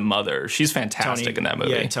plays the mother? She's fantastic in that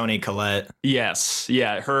movie. Yeah, Toni Collette. Yes,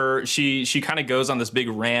 yeah. She kind of goes on this big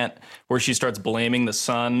rant where she starts blaming the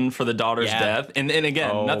son for the daughter's death, and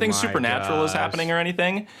again, nothing supernatural is happening or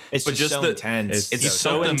anything. It's just so intense. It's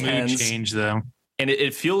so intense. Mood change though. And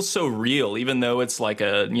it feels so real, even though it's like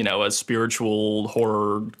a spiritual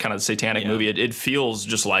horror kind of satanic movie. It feels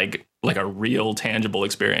just like a real tangible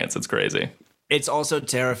experience. It's crazy. It's also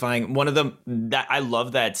terrifying. One of them that I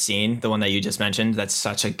love that scene, the one that you just mentioned. That's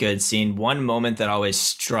such a good scene. One moment that always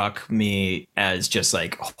struck me as just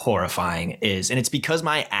like horrifying and it's because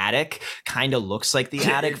my attic kind of looks like the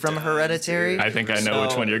attic from Hereditary. I think I know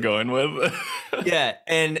which one you're going with. Yeah,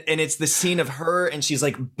 and it's the scene of her and she's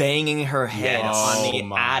like banging her head on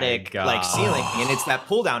the attic like ceiling, and it's that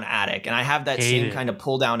pull down attic, and I have that same kind of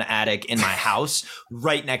pull down attic in my house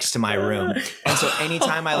right next to my room, and so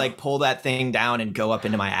anytime I like pull that thing down and go up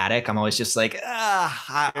into my attic, I'm always just like,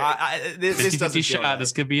 this doesn't feel right.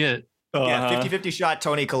 This could be it. Yeah, 50-50 shot.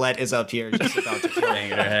 Toni Collette is up here just about to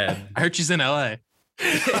bang her head. I heard she's in LA.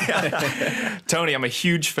 Tony, I'm a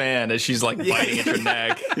huge fan as she's like biting at her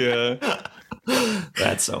neck. Yeah.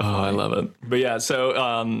 That's so funny. I love it. But yeah,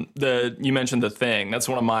 so you mentioned The Thing. That's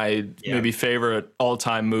one of my maybe favorite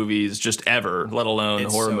all-time movies just ever, let alone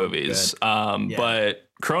horror movies. But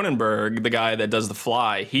Cronenberg, the guy that does The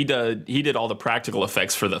Fly, he did all the practical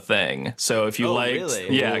effects for The Thing. So if you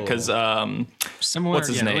because similar, what's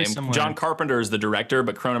his name? Really similar. John Carpenter is the director,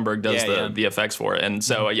 but Cronenberg does the effects for it. And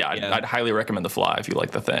so I'd highly recommend The Fly if you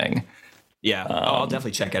like The Thing. Yeah, I'll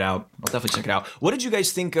definitely check it out. What did you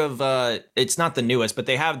guys think of? It's not the newest, but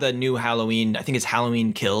they have the new Halloween. I think it's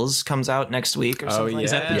Halloween Kills comes out next week or something.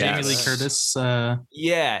 Is that the Jamie Lee Curtis?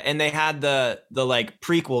 Yeah, and they had the like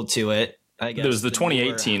prequel to it. I guess there's the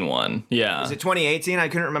 2018 one. Yeah, was it 2018? I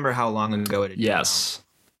couldn't remember how long ago it had come out.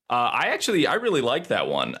 I really liked that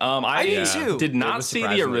one. I did not see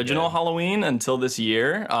the original Halloween until this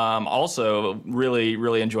year. Also, really,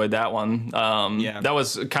 really enjoyed that one. That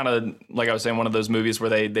was kind of, like I was saying, one of those movies where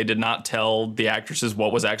they did not tell the actresses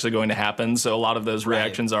what was actually going to happen. So a lot of those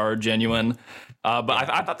reactions are genuine. But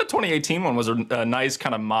I thought the 2018 one was a nice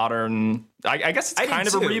kind of modern. I guess it's kind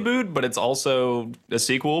of a reboot, but it's also a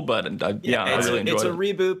sequel. But I really enjoyed it. It's a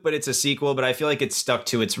reboot, but it's a sequel. But I feel like it's stuck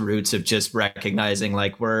to its roots of just recognizing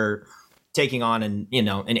like we're taking on an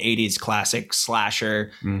 80s classic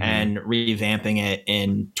slasher and revamping it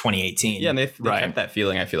in 2018. Yeah, and they kept that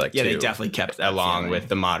feeling. I feel like they definitely kept that along feeling with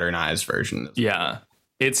the modernized version. Yeah.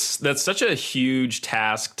 That's such a huge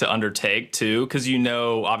task to undertake too, because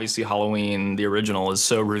obviously Halloween, the original, is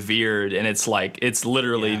so revered, and it's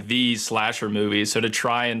literally the slasher movie. So to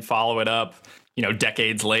try and follow it up,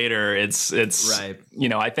 decades later, it's right.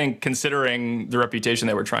 I think considering the reputation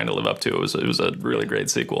they were trying to live up to, it was a really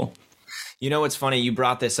great sequel. What's funny? You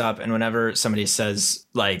brought this up, and whenever somebody says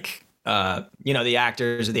like, the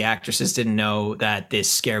actors or the actresses didn't know that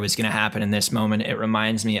this scare was going to happen in this moment, it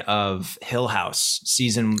reminds me of Hill House,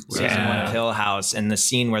 season 1 of Hill House, and the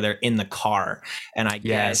scene where they're in the car. And I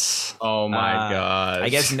guess, oh my gosh, I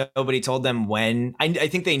guess nobody told them when. I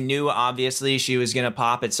think they knew obviously she was going to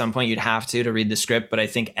pop at some point. You'd have to read the script, but I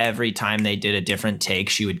think every time they did a different take,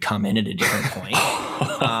 she would come in at a different point.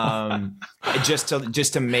 Just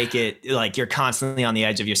to make it like you're constantly on the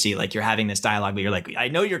edge of your seat, like you're having this dialogue, but you're like, I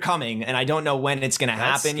know you're coming, and I don't know when it's gonna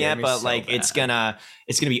happen yet, but like it's gonna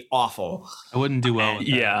be awful. I wouldn't do well with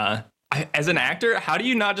that. Yeah. As an actor, how do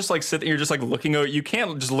you not just like sit there? You're just like looking over. You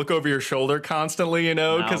can't just look over your shoulder constantly,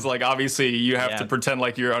 because like obviously you have to pretend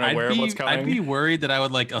like you're unaware of what's coming. I'd be worried that I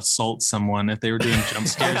would like assault someone if they were doing jump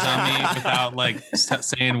scares on me without like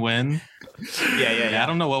saying when. Yeah. I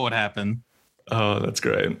don't know what would happen. Oh, that's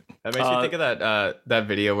great. That makes me think of that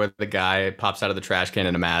video where the guy pops out of the trash can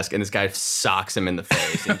in a mask, and this guy socks him in the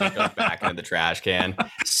face, and he just goes back into the trash can.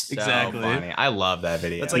 So Exactly. funny. I love that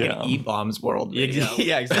video. That's like an E-Bombs world video.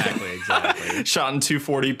 Yeah, exactly. Shot in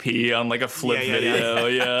 240p on like a flip video.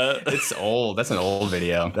 Yeah. It's old. That's an old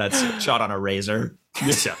video. That's shot on a razor.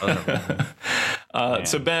 So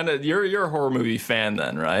Ben, you're a horror movie fan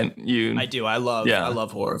then, right? I do. I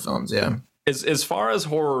love horror films. Yeah. As far as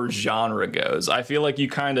horror genre goes, I feel like you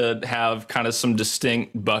kind of have some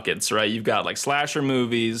distinct buckets, right? You've got like slasher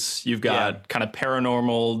movies, you've got kind of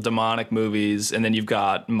paranormal, demonic movies, and then you've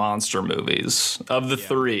got monster movies. Of the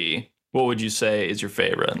three, what would you say is your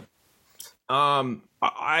favorite?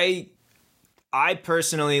 I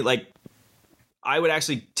personally I would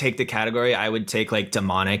actually take the category. I would take like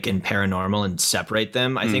demonic and paranormal and separate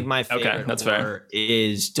them. I think my favorite horror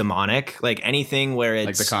is demonic. Like anything where it's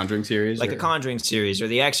like the Conjuring series, the Conjuring series or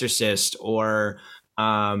The Exorcist or.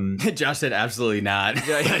 Josh said absolutely not.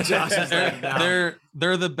 Josh is like, no.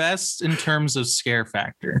 They're the best in terms of scare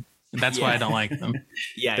factor. That's why I don't like them.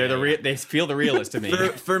 They feel the realist to me.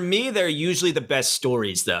 For me, they're usually the best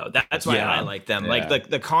stories, though. That's why I like them. Yeah. Like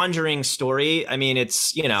the Conjuring story. I mean,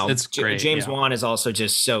 it's great. James Wan is also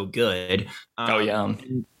just so good.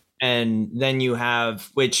 And then you have,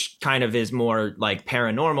 which kind of is more like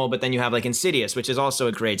paranormal, but then you have like Insidious, which is also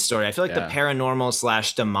a great story. I feel like the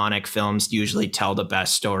paranormal / demonic films usually tell the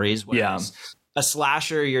best stories. Whereas a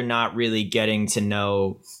slasher, you're not really getting to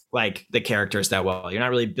know like the characters that well. You're not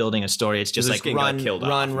really building a story. It's just like run.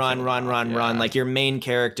 Like your main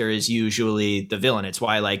character is usually the villain. It's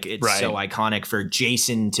why like it's so iconic for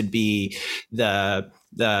Jason to be the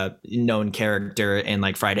known character in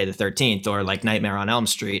like Friday the 13th or like Nightmare on Elm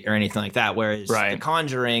Street or anything like that. Whereas The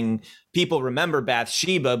Conjuring, people remember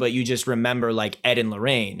Bathsheba, but you just remember like Ed and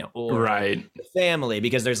Lorraine or the family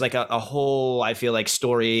because there's like a whole, I feel like,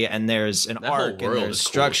 story and there's an arc and there's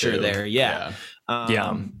structure there. Yeah.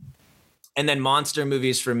 And then monster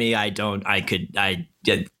movies for me, I could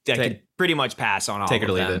pretty much pass on all Take it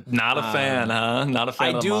or leave it. Not a fan, huh? Not a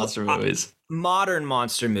fan of monster movies. Modern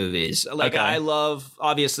monster movies. Like I love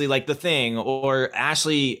obviously like The Thing, or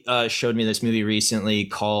Ashley showed me this movie recently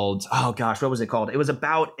called, oh gosh, what was it called? It was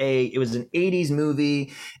about it was an 80s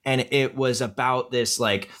movie and it was about this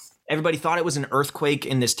like everybody thought it was an earthquake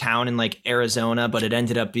in this town in like Arizona, but it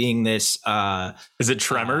ended up being this is it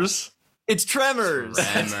Tremors? It's Tremors.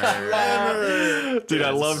 Tremors. Dude,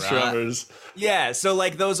 I love Tremors. Yeah, so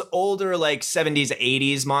like those older like 70s,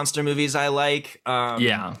 80s monster movies I like.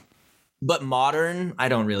 But modern, I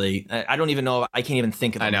don't even know. I can't even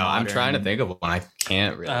think of it. I know. I'm trying to think of one. I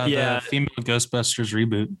can't really. The female Ghostbusters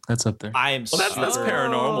reboot. That's up there. That's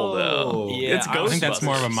paranormal though. Yeah, it's I think that's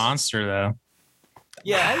more of a monster though.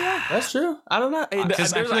 Yeah, that's true. I don't know.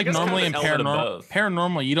 Because I feel like normally in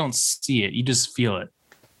paranormal, you don't see it. You just feel it.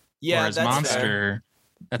 Yeah, whereas monster,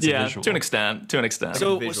 that's a visual. To an extent.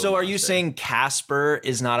 So are you saying Casper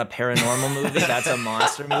is not a paranormal movie? That's a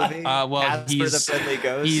monster movie? Well, Casper the Friendly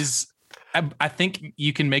Ghost? I think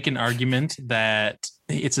you can make an argument that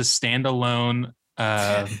it's a standalone.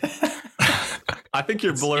 I think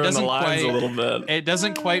you're blurring the lines a little bit. It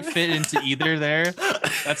doesn't quite fit into either there.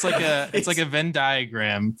 That's like it's like a Venn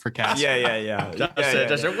diagram for Casper. Yeah.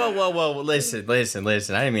 Whoa. Listen. I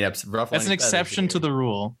didn't mean to ruffle. That's an exception to the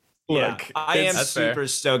rule. Look, I am super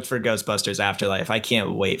stoked for Ghostbusters Afterlife. I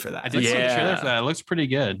can't wait for that. I did see the trailer for that. It looks pretty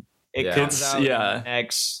good. It comes out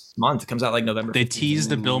next month. It comes out like November 15th. They teased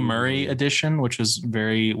the Bill Murray edition, which was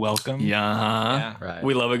very welcome. Right.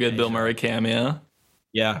 We love a good Bill Murray cameo.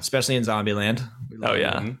 Yeah, especially in Zombieland.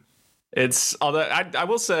 It's although I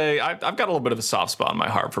will say I've got a little bit of a soft spot in my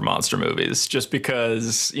heart for monster movies, just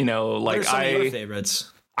because like what are some of your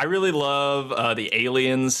favorites? I really love the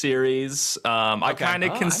Alien series. I kind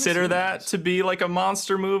of consider that to be like a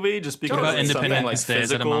monster movie, just because what about it's something like Independence Day? physical. Is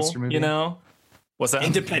that a monster movie? You know, what's that?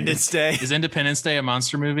 Independence Day. Is Independence Day a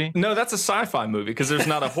monster movie? No, that's a sci-fi movie because there's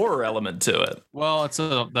not a horror element to it. Well,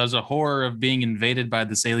 there's a horror of being invaded by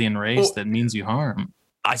this alien race that means you harm.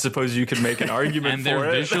 I suppose you could make an argument and for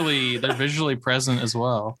it. They're visually present as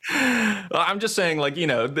well. I'm just saying, like,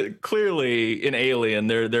 clearly in Alien,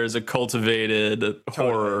 there's a cultivated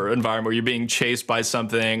horror environment where you're being chased by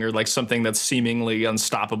something or like something that's seemingly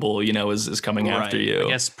unstoppable, is coming after you. I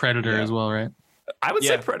guess Predator as well, right? I would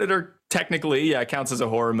say Predator technically, counts as a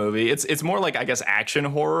horror movie. It's more like, I guess, action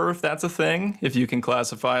horror, if that's a thing, if you can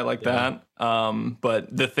classify it like that.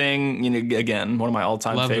 But The Thing, again, one of my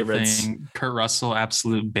all-time favorites. The Thing. Kurt Russell,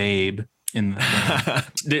 absolute babe in The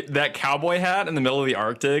Thing. That cowboy hat in the middle of the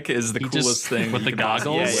Arctic is the coolest thing. With the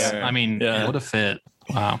goggles? Yeah. I mean, what a fit.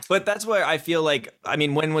 Wow. But that's where I feel like, I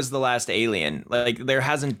mean, when was the last Alien? Like, there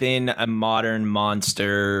hasn't been a modern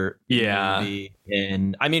monster movie.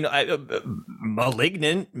 And I mean,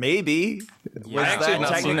 Malignant, maybe. I actually have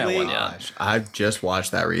not seen that one yet. I've just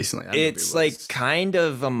watched that recently. It's like kind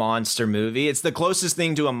of a monster movie. It's the closest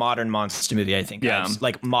thing to a modern monster movie, I think. Yeah.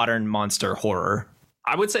 Like modern monster horror.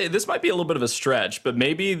 I would say this might be a little bit of a stretch, but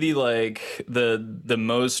maybe the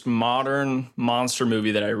most modern monster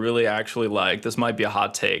movie that I really actually like, this might be a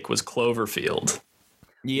hot take, was Cloverfield.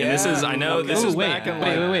 Yeah. And this is, I know this is back in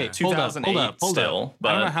like 2008 still. But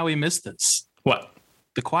I don't know how we missed this. What?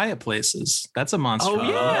 The Quiet Places. That's a monster.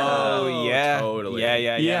 Oh, yeah. Totally.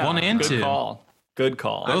 Yeah. 1 and 2. Good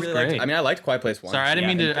call. Both great. I liked Quiet Place 1. Sorry, I didn't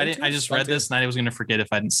mean to. I just read this and I was going to forget if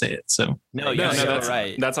I didn't say it. So No, that's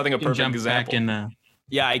right. That's, I think, a perfect jump example. back in.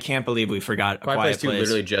 Yeah, I can't believe we forgot Quiet Place 2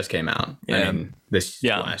 literally just came out. Yeah. I mean,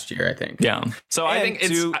 last year, I think. Yeah. So I think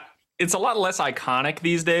to- it's a lot less iconic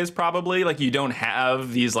these days, probably. Like, you don't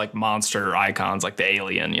have these like monster icons like the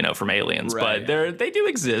alien, from Aliens, Right. but they do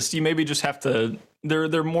exist. You maybe just have to.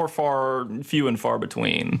 They're more few and far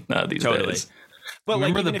between these days. But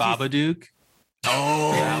Remember the Babadook?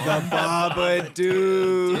 Oh, the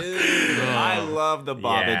Babadook. I love the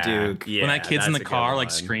Babadook. Yeah, When that kid's in the that's a car, good like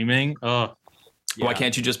one. screaming. Oh, Why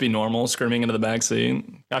can't you just be normal, screaming into the back seat?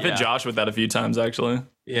 I've hit Josh with that a few times, actually.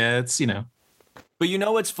 yeah, it's But you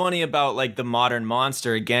know what's funny about like the modern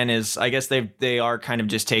monster again is I guess they are kind of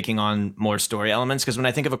just taking on more story elements, because when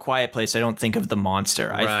I think of A Quiet Place, I don't think of the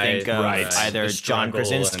monster. I think of either The John struggle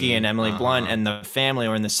Krasinski and Emily Blunt and the family,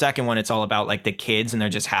 or in the second one, it's all about like the kids and there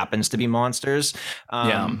just happens to be monsters.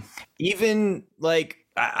 Even like,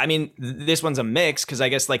 I mean, this one's a mix because I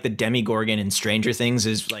guess like the Demogorgon in Stranger Things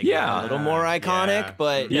is like a little more iconic,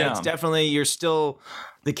 but it's definitely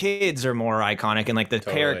the kids are more iconic and like the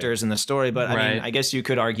characters in the story. But I mean, I guess you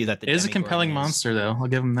could argue that it is a compelling monster, though. I'll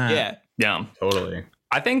give him that. Yeah, Totally.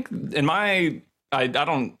 I think I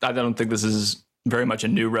don't think this is very much a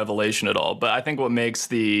new revelation at all. But I think what makes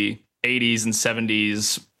the 80s and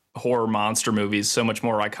 70s horror monster movies so much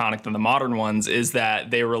more iconic than the modern ones is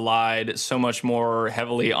that they relied so much more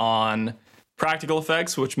heavily on practical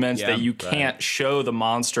effects, which meant that you can't show the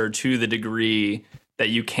monster to the degree that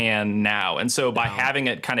you can now. And so by having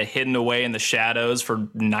it kind of hidden away in the shadows for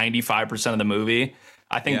 95% of the movie,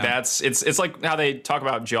 I think it's like how they talk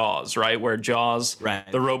about Jaws, right? Where Jaws,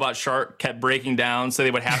 the robot shark kept breaking down. So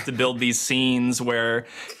they would have to build these scenes where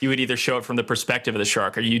you would either show it from the perspective of the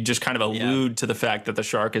shark, or you just kind of allude to the fact that the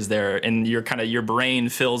shark is there, and your brain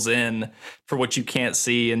fills in for what you can't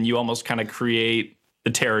see, and you almost kind of create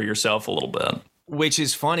the terror yourself a little bit. Which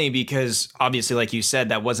is funny because obviously, like you said,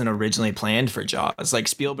 that wasn't originally planned for Jaws. Like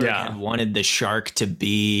Spielberg had wanted the shark to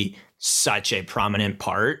be such a prominent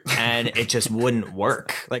part, and it just wouldn't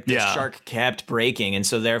work. Like the shark kept breaking, and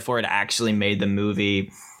so therefore it actually made the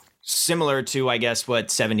movie similar to, I guess, what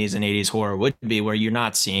 70s and 80s horror would be, where you're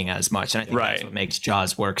not seeing as much. And I think that's what makes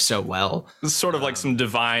Jaws work so well. It's sort of like some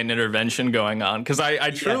divine intervention going on, because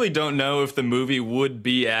I truly don't know if the movie would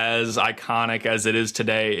be as iconic as it is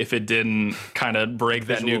today if it didn't kind of break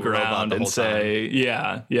that new ground and say,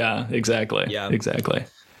 exactly.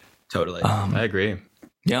 Totally. I agree.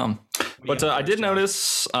 Yeah. But I did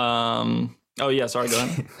notice, sorry, go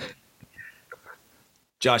ahead.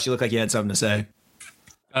 Josh, you look like you had something to say.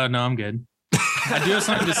 No, I'm good. I do have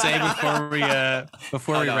something to say before we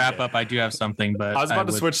wrap up. I do have something, but I was about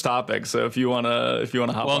to switch topics, so if you wanna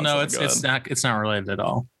hop. Well, on no, it's not related at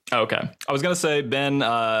all. Okay, I was gonna say, Ben,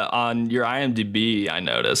 on your IMDb, I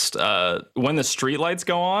noticed when the streetlights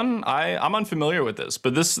go on. I'm unfamiliar with this,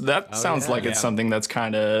 but that sounds like it's something that's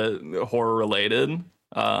kind of horror related.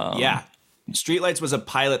 Streetlights was a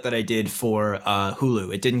pilot that I did for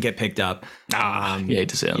Hulu. It didn't get picked up. You hate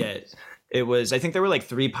to see it. Yeah. It was, I think there were like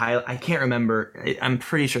 3 pilots. I can't remember. I'm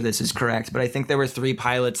pretty sure this is correct, but I think there were 3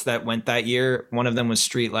 pilots that went that year. One of them was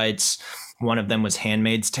Streetlights. One of them was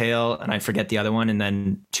Handmaid's Tale, and I forget the other one. And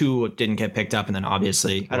then 2 didn't get picked up. And then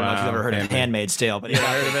obviously, I don't know if you've ever heard of Handmaid's Tale, but yeah,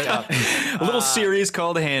 heard of it. A little series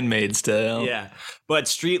called Handmaid's Tale. Yeah. But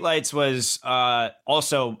Streetlights was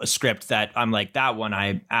also a script that I'm like, that one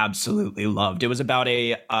I absolutely loved. It was about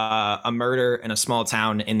a murder in a small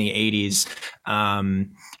town in the 80s.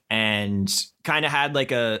 And kind of had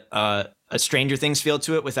like a Stranger Things feel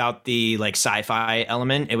to it without the like sci-fi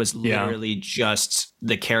element. It was literally just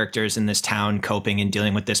the characters in this town coping and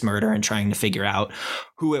dealing with this murder and trying to figure out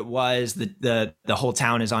who it was. The whole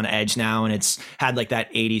town is on edge now, and it's had like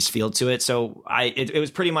that 80s feel to it. So it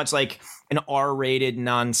was pretty much like an R-rated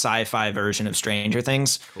non-sci-fi version of Stranger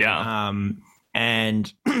Things. Yeah.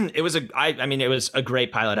 and it was it was a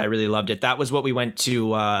great pilot. I really loved it. That was what we went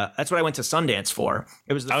to. That's what I went to Sundance for.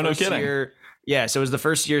 It was the first year. Yeah, so it was the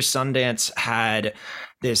first year Sundance had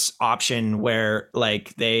this option where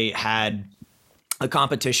like they had a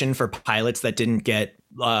competition for pilots that didn't get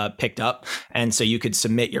picked up, and so you could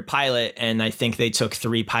submit your pilot, and I think they took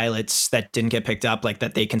 3 pilots that didn't get picked up, like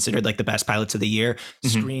that they considered like the best pilots of the year,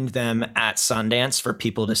 screened them at Sundance for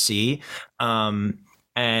people to see,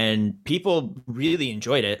 and people really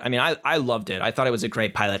enjoyed it. I mean, I loved it. I thought it was a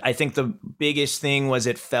great pilot. I think the biggest thing was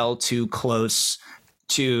it fell too close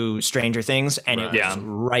to Stranger Things, and it was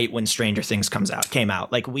right when Stranger Things came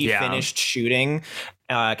out. Like we finished shooting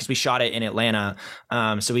because we shot it in Atlanta.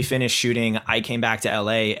 So we finished shooting. I came back to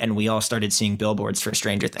LA, and we all started seeing billboards for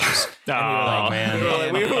Stranger Things. We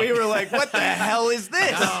were like, what the hell is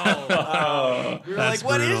this? We were like,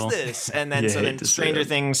 what is this? And then Stranger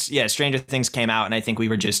Things came out, and I think we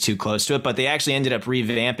were just too close to it. But they actually ended up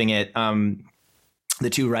revamping it. The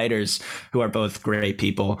 2 writers, who are both great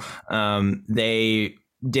people, they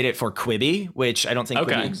did it for Quibi, which I don't think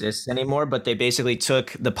Quibi exists anymore, but they basically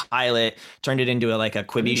took the pilot, turned it into a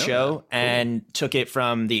Quibi show, and took it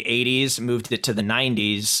from the 80s, moved it to the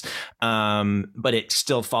 90s, but it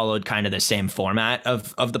still followed kind of the same format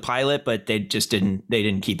of the pilot, but they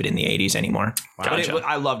didn't keep it in the 80s anymore. Wow. Gotcha.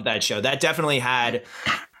 I loved that show. That definitely had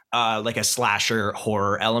like a slasher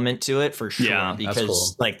horror element to it for sure,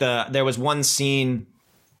 because cool. There was one scene,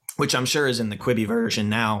 which I'm sure is in the Quibi version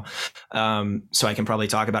now, so I can probably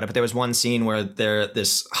talk about it. But there was one scene where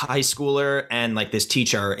this high schooler and like this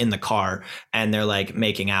teacher are in the car, and they're like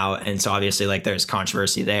making out, and so obviously like there's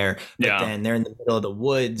controversy there. But then they're in the middle of the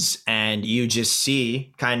woods, and you just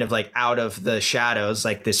see kind of like out of the shadows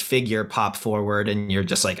like this figure pop forward, and you're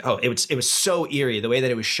just like, oh, it was so eerie. The way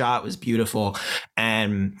that it was shot was beautiful,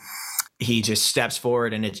 and he just steps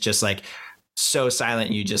forward, and it's just like so silent,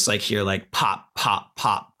 and you just like hear like pop, pop,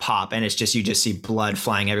 pop, pop, and it's just you just see blood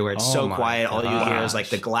flying everywhere. It's so quiet. All you hear is like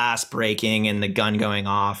the glass breaking and the gun going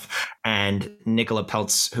off. And Nicola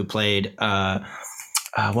Peltz, who played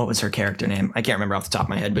what was her character name? I can't remember off the top of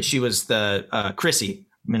my head, but she was the Chrissy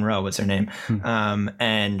Monroe was her name.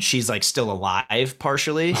 And she's like still alive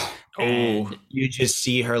partially. And you just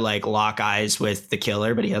see her like lock eyes with the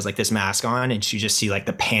killer, but he has like this mask on, and you just see like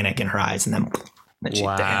the panic in her eyes, and then she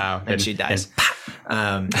dies.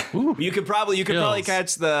 You could probably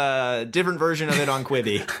catch the different version of it on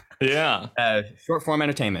Quibi. Short form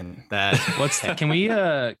entertainment. Can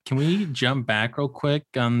we jump back real quick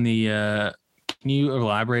on the can you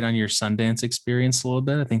elaborate on your Sundance experience a little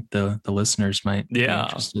bit? I think the listeners might be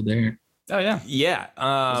interested there. Oh yeah.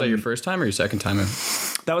 Was that your first time or your second time?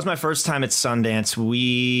 That was my first time at Sundance.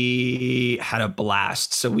 We had a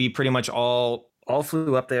blast. So we pretty much all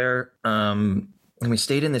flew up there. And we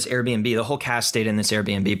stayed in this Airbnb. The whole cast stayed in this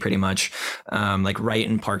Airbnb pretty much, like right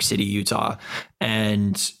in Park City, Utah.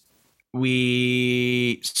 And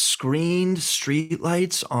we screened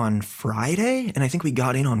Streetlights on Friday, and I think we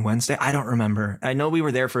got in on Wednesday. I don't remember. I know we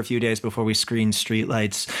were there for a few days before we screened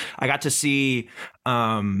Streetlights. I got to see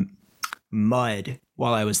Mud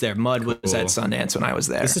while I was there. Mud was at Sundance when I was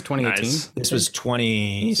there. This is 2018? Nice. This was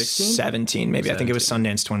 2017, maybe. 17? I think it was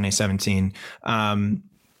Sundance 2017.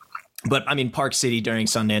 But I mean, Park City during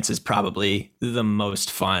Sundance is probably the most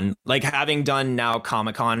fun. Like having done now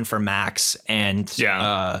Comic-Con for Max and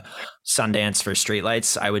Sundance for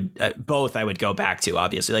Streetlights, I would go back to,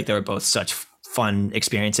 obviously. Like they were both such fun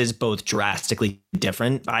experiences, both drastically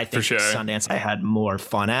different. I think Sundance I had more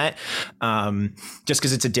fun at, just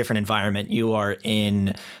because it's a different environment. You are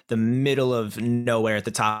in the middle of nowhere at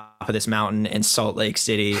the top of this mountain in Salt Lake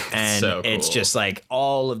City, and so cool. It's just like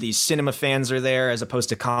all of these cinema fans are there, as opposed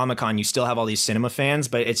to Comic-Con. You still have all these cinema fans,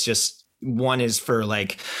 but it's just one is for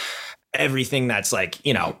like everything that's like,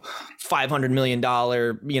 $500 million,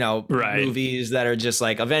 movies that are just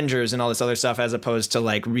like Avengers and all this other stuff, as opposed to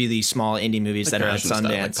like really small indie movies like that are at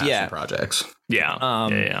Sundance. Stuff, like projects.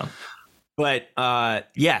 But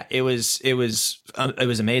it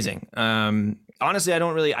was amazing. Honestly, I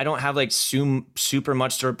don't have like super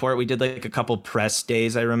much to report. We did like a couple press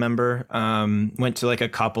days, I remember. Went to like a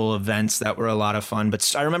couple events that were a lot of fun.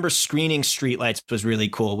 But I remember screening Streetlights was really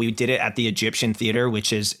cool. We did it at the Egyptian Theater,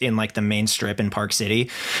 which is in like the main strip in Park City.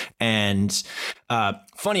 And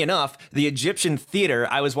funny enough, the Egyptian Theater,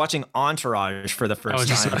 I was watching Entourage for the first time. I was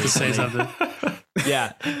just about to say something.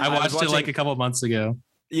 Yeah. I watched it like a couple months ago.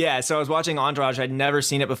 Yeah, so I was watching Entourage. I'd never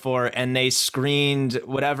seen it before, and they screened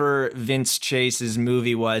whatever Vince Chase's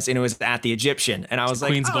movie was, and it was at the Egyptian. And I was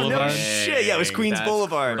like, Queens Boulevard? No shit. Yeah, it was Queens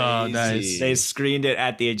Boulevard. Oh, nice. They screened it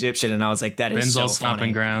at the Egyptian, and I was like, that is so funny.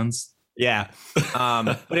 Stomping Grounds. Yeah.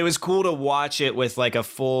 But it was cool to watch it with like a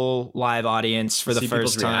full live audience for the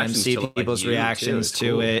first time, see people's reactions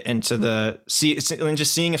to it, and and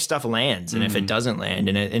just seeing if stuff lands and if it doesn't land.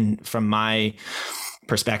 And from my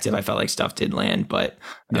perspective, I felt like stuff did land, but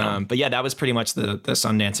yeah, that was pretty much the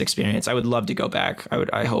Sundance experience. I would love to go back.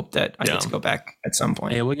 I hope that I get to go back at some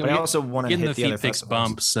point. Yeah, but I also want to hit the other Feet Picks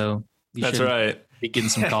bump, so that's right. Be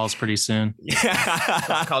getting some calls pretty soon.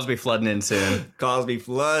 Yeah, calls be flooding in soon. Calls be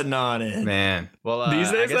flooding on it, man. Well,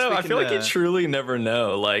 these days though, I feel like you truly never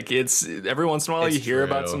know. Like it's every once in a while you hear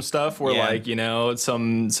about some stuff where like, you know,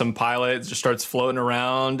 some pilot just starts floating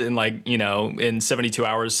around and like, you know, in 72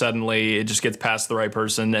 hours suddenly it just gets past the right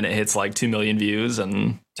person and it hits like 2 million views,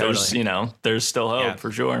 and there's, you know, there's still hope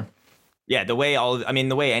for sure. Yeah, the way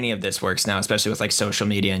any of this works now, especially with like social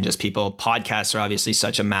media and just people, podcasts are obviously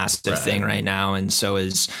such a massive thing right now, and so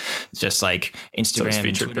is just like Instagram, so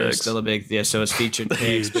featured Twitter pics. Still a big, so is featured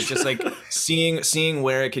pics, but just like seeing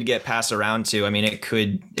where it could get passed around to. I mean, it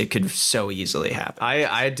could so easily happen.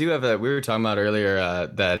 I do have we were talking about earlier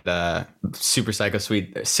that Super Psycho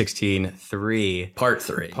Sweet 16-3 Part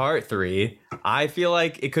 3. I feel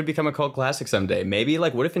like it could become a cult classic someday. Maybe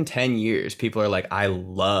like, what if in 10 years people are like, I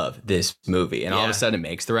love this movie, and all of a sudden it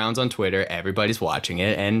makes the rounds on Twitter, everybody's watching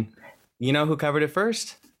it, and you know who covered it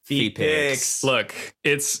first? Feet Picks. Look,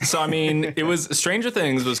 I mean, it was Stranger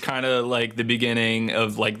Things was kind of like the beginning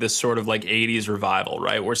of like this sort of like 80s revival,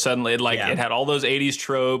 right? Where suddenly it had all those 80s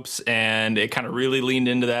tropes and it kind of really leaned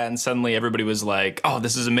into that, and suddenly everybody was like, oh,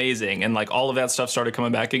 this is amazing, and like all of that stuff started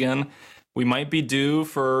coming back again. We might be due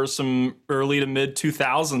for some early to mid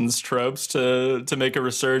 2000s tropes to make a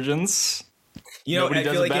resurgence. You know, nobody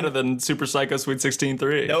does it better than Super Psycho Sweet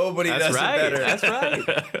 16-3. Nobody does it better. That's right.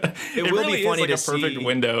 It will be funny to see. A perfect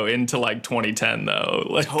window into like 2010, though.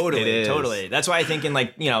 Like, totally. That's why I think in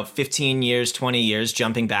like, 15 years, 20 years,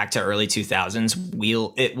 jumping back to early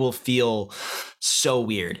 2000s, it will feel so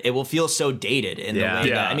weird. It will feel so dated in the way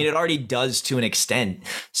that, I mean, it already does to an extent.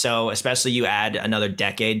 So especially you add another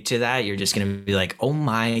decade to that, you're just going to be like, oh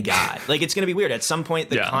my God. Like, it's going to be weird. At some point,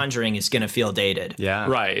 The Conjuring is going to feel dated. Yeah.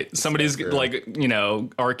 Right. Somebody's like,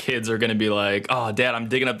 our kids are going to be like, oh, Dad, I'm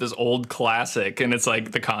digging up this old classic. And it's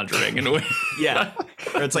like The Conjuring. And or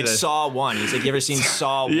it's like Saw 1. He's like, you ever seen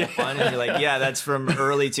Saw 1? And you're like, yeah, that's from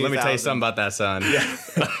early 2000. Let me tell you something about that, son. Yeah.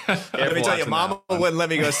 Let me tell you, Mama wouldn't let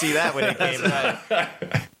me go see that when it came out.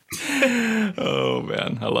 Oh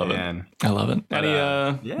man, I love it.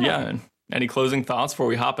 Any closing thoughts before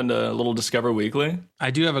we hop into a little Discover Weekly?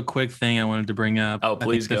 I do have a quick thing I wanted to bring up. Oh,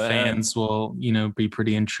 please go ahead. The fans will, be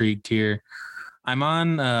pretty intrigued here. I'm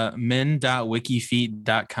on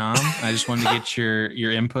men.wikifeet.com. I just wanted to get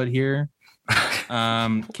your input here.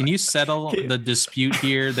 Can you settle the dispute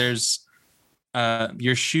here? There's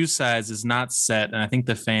your shoe size is not set, and I think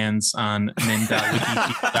the fans on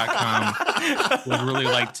men.wikifeet.com would really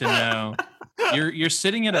like to know. You're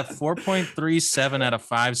sitting at a 4.37 out of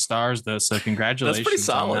 5 stars though, so congratulations. That's pretty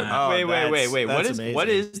solid. Wait. What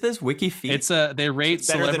is this Wikifeet? It's they rate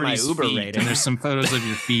celebrities' Uber feet, rating. And there's some photos of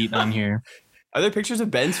your feet on here. Are there pictures of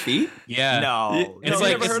Ben's feet? Yeah. No. It's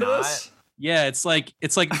like, never heard of this? Yeah, it's like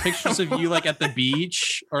pictures of you like at the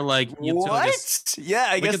beach or like what? Yeah,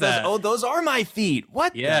 I guess those are my feet.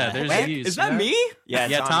 What? Yeah, there's you. Is that me? Yeah,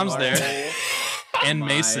 Tom's there. And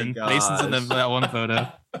Mason. Mason's in that one photo.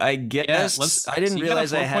 I guess. I didn't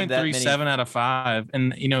realize I had that many. 4.37 out of 5.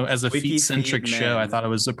 And as a feet-centric show, I thought it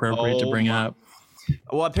was appropriate to bring up.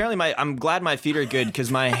 Well, apparently I'm glad my feet are good because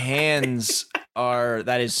my hands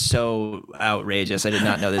that is so outrageous. I did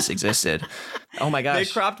not know this existed. Oh my gosh.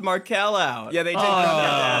 They cropped Markel out. Yeah, they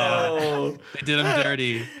did. They did him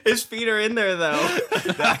dirty. His feet are in there though.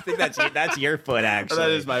 I think that's your foot actually.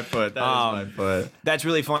 That is my foot. That's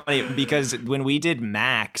really funny because when we did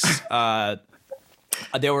Max,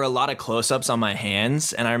 there were a lot of close-ups on my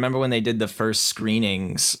hands, and I remember when they did the first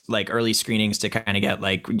screenings, like early screenings, to kind of get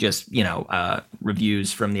like just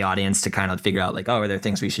reviews from the audience to kind of figure out like, oh, are there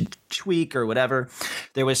things we should tweak or whatever.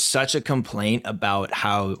 There was such a complaint about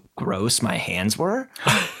how gross my hands were.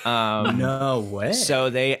 No way. So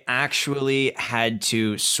they actually had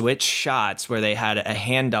to switch shots where they had a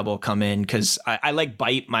hand double come in because I like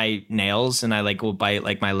bite my nails and I like will bite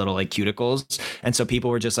like my little like cuticles, and so people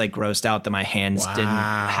were just like grossed out that my hands didn't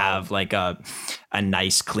have like a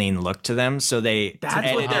nice clean look to them, so that's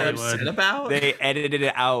what they're upset about. They edited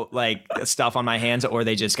it out like stuff on my hands, or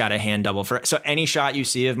they just got a hand double for it. So any shot you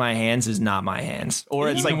see of my hands is not my hands, or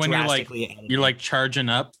it's even like when you're like charging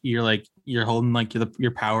up, you're like you're holding like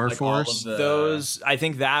your power Like all of force. Those, I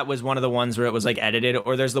think that was one of the ones where it was like edited,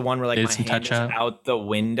 or there's the one where like Did my some hand is touch up? out the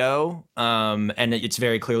window, and it's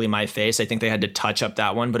very clearly my face. I think they had to touch up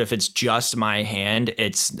that one, but if it's just my hand,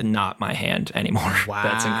 it's not my hand anymore. Wow.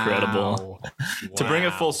 That's incredible. To bring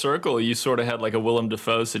it full circle, you sort of had like a Willem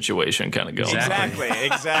Dafoe situation kind of going. Exactly.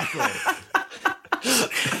 Exactly.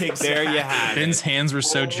 There you have it. Ben's hands were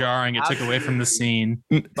so jarring it took away from the scene.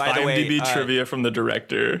 By the way, IMDb trivia from the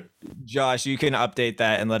director. Josh, you can update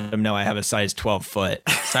that and let them know I have a size 12 foot.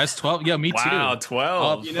 Size 12. Yo, me Wow, too.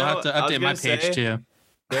 12. I'll have to I was update my gonna page say- too.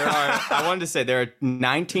 I wanted to say there are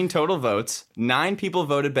 19 total votes. 9 people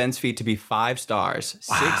voted Ben's feet to be 5 stars.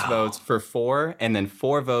 6 votes for 4, and then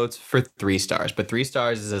 4 votes for 3 stars. But 3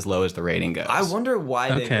 stars is as low as the rating goes. I wonder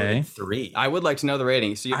why they Okay. voted 3. I would like to know the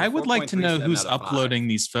rating. So you have I a would like to know 4.37 who's out of 5. uploading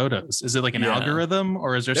these photos. Is it like an Yeah. algorithm,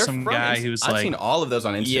 or is there They're some from guy Inst- who's I've like, seen all of those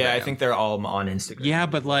on Instagram. Yeah, I think they're all on Instagram. yeah,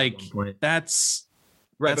 but like that's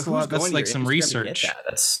right, that's but a lot- who's that's going to like your some Instagram to get research. that?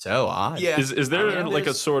 That's so odd. Yeah. Is there I mean, like a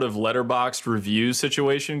there's- sort of letterboxed review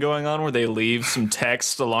situation going on where they leave some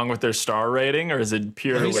text along with their star rating, or is it Let me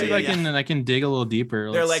purely? see if I can dig a little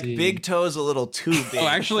deeper. They're Let's like see. big toes a little too big. Oh,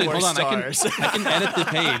 actually, 4 hold on. stars. I can edit the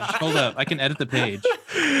page. Hold up. I can edit the page.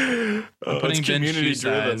 I'm putting it's Ben's community shoe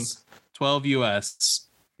driven. size 12 US.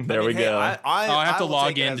 There we go. Oh, I have to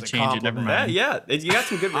log in to change it. Never mind. Yeah, you got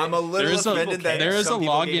some good. I'm a little There is a offended that there is a some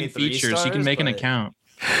people gave me login 3 feature, so you can stars, make an but- account.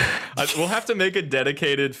 We'll have to make a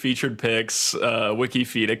dedicated featured pics wiki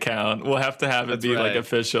feed account. We'll have to have it That's be like right.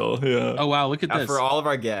 official. Yeah. Oh wow, look at this. for all of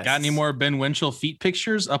our guests. Got any more Ben Winchell feet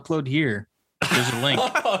pictures? Upload here. There's a link.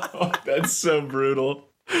 That's so brutal.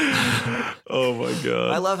 Oh my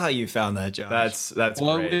god. I love how you found that, Josh. That's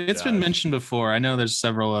Well, great, it's been Josh. mentioned before. I know there's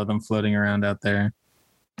several of them floating around out there.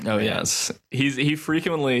 Oh yes, he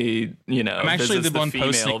frequently I'm actually visits the one female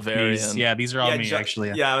posting variant. these. Yeah, these are all me Jo-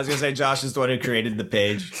 actually. Yeah, I was gonna say Josh is the one who created the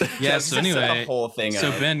page. Yeah. Just So set anyway, the whole thing so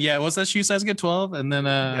up. Ben, yeah, what's that shoe size again? 12, and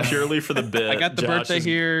then Purely for the bit. I got the Josh birthday is-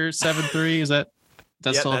 here 7/3. Is that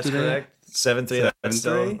that's Yep, still up that's to date? correct. 7-3. That's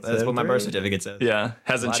still 7-3? that's what my birth 7-3? certificate says. Yeah,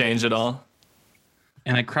 hasn't changed at all.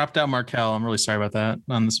 And I cropped out Markel. I'm really sorry about that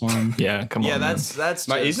on this one. Yeah, come Yeah, on. man. that's. He's just-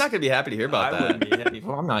 not going to be happy to hear about I that. wouldn't be happy.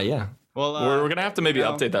 Well, I'm not. Yeah. Well, We're gonna have to maybe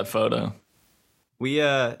know, update that photo. We,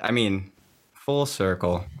 I mean, full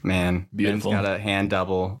circle, man. Beautiful. Ben's got a hand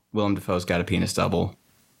double. Willem Dafoe's got a penis double.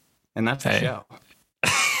 And that's the Hey. show.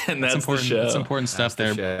 And That's that's the important. show. That's important stuff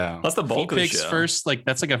That's there. the show. That's the Feet bulk of the picks show. first, like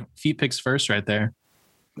that's like a feet picks first right there.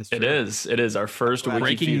 It's It true. is. It is our first wiki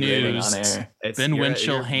Breaking feed rating news. on air. It's, Ben you're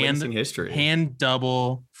Winchell witnessing history. hand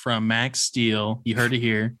double from Max Steel. You heard it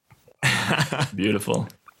here. Beautiful.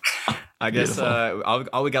 I guess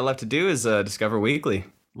all we got left to do is discover weekly.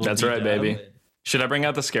 That's right, baby. Should I bring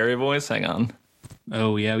out the scary voice? Hang on.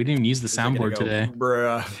 Oh yeah, we didn't even use the soundboard today.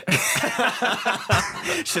 Bruh.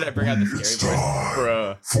 Should I bring out the scary voice?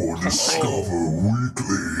 Bro. For Discover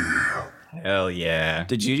Weekly. Hell yeah.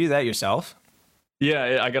 Did you do that yourself?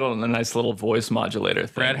 Yeah, I got a nice little voice modulator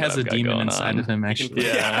thing. Brad has that a I've got demon going inside on. of him. Actually,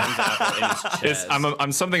 Yeah.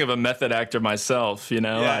 I'm something of a method actor myself, you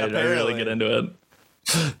know. Yeah, I really apparently. get into it.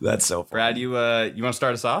 That's so funny. Brad, you want to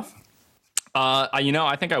start us off?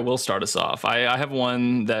 I think I will start us off. I have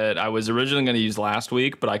one that I was originally going to use last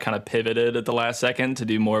week, but I kind of pivoted at the last second to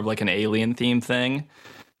do more of like an alien theme thing.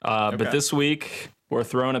 But this week we're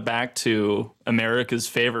throwing it back to America's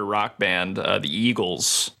favorite rock band, the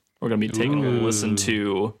Eagles. We're going to be taking a listen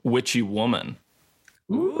to "Witchy Woman."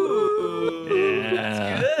 Ooh.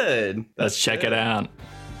 Yeah. Good. Let's check it out.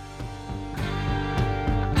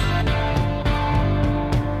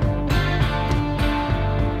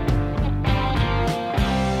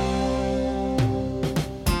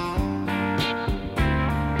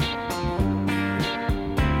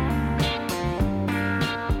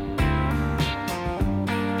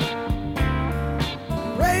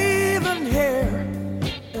 Raven hair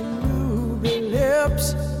and ruby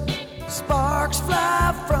lips, sparks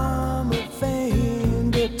fly from her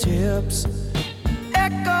fingertips.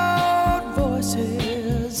 Echoed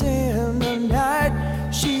voices in the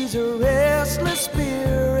night. She's a restless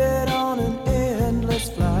spirit on an endless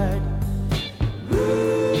flight.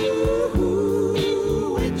 Ooh,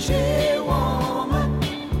 witchy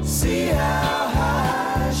woman, see how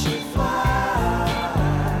high she flies.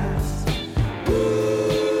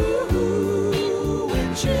 Ooh,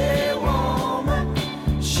 witchy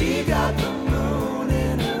woman, she got the moon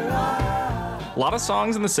in her eye. A lot of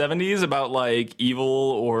songs in the 70s about like evil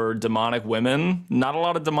or demonic women. Not a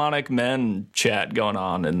lot of demonic men chat going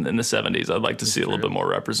on in the 70s. I'd like to see a little bit more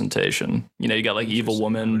representation. You know, you got like Evil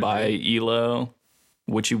Woman by ELO,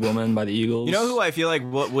 Witchy Woman by the Eagles. You know who I feel like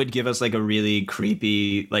what would give us like a really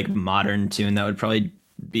creepy, like modern tune that would probably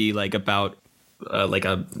be like about like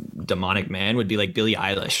a demonic man would be like Billie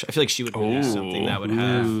Eilish. I feel like she would be something that would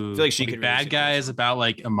have. I feel like she could. Bad Guy is about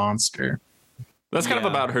like a monster. That's kind of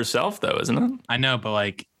about herself, though, isn't it? I know, but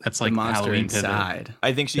like that's like The monster Halloween inside. pivot.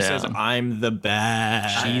 I think she says, "I'm the bad."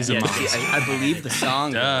 She's a monster. I believe the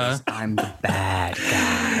song Duh. is I'm the bad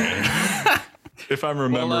guy. If I'm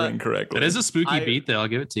remembering correctly. It is a spooky beat, though. I'll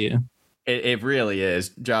give it to you. It really is.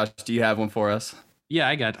 Josh, do you have one for us? Yeah,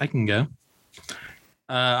 I can go.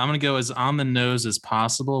 I'm gonna go as on the nose as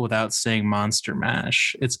possible without saying Monster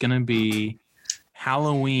Mash. It's gonna be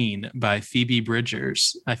Halloween by Phoebe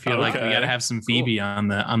Bridgers. I feel like we gotta have some Phoebe on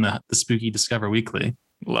the Spooky Discover Weekly.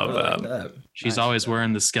 Love that. She's always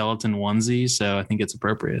wearing the skeleton onesie, so I think it's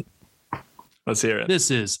appropriate. Let's hear it.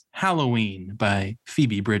 This is Halloween by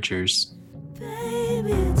Phoebe Bridgers.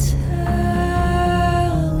 Baby, it's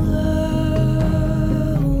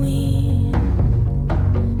Halloween,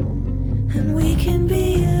 and we can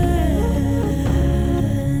be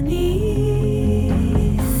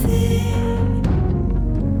anything.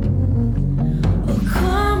 Oh,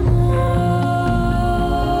 come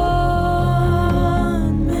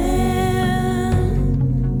on, man,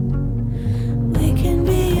 we can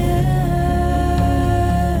be anything.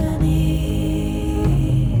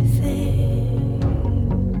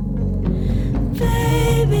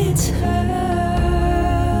 Baby, it's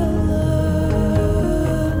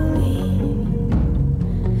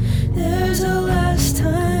Halloween. There's a last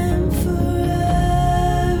time for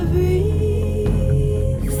everything.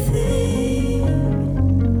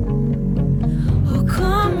 Oh,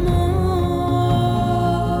 come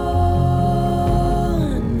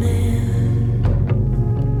on, man.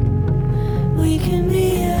 We can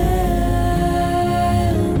be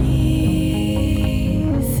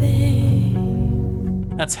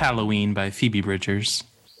anything. That's Halloween by Phoebe Bridgers.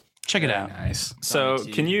 Check it out. Nice. So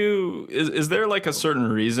can you, is there like a certain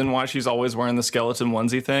reason why she's always wearing the skeleton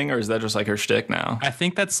onesie thing, or is that just like her shtick now? I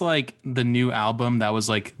think that's like the new album that was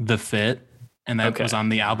like The Fit, and that was on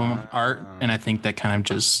the album art, and I think that kind of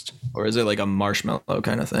just, Or is it like a marshmallow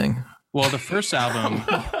kind of thing? well, the first album,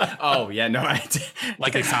 Oh yeah, no, I did.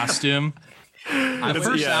 like a costume. The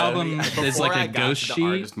first album is Before like I a got ghost to the sheet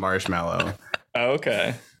artist Marshmallow. Oh,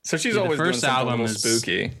 okay. So she's the always doing first something album a little is-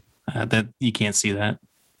 spooky. that you can't see that.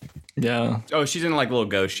 Yeah. Oh, she's in like a little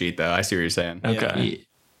ghost sheet though. I see what you're saying. Okay.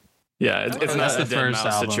 Yeah, it's That's not the a dead first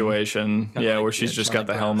mouse album. situation. Yeah, where she's just got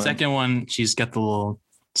the helmet. Second one, she's got the little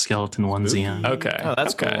skeleton onesie on. Okay. Oh,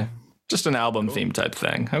 that's okay. cool. Just an album theme type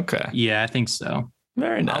thing. Okay. Yeah, I think so.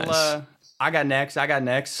 Very nice. I got next.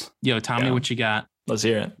 Yo, Tommy, Yeah. what you got? Let's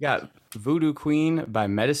hear it. We got Voodoo Queen by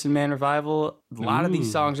Medicine Man Revival. A lot of these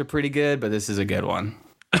Ooh. songs are pretty good, but this is a good one.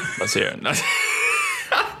 Let's hear it.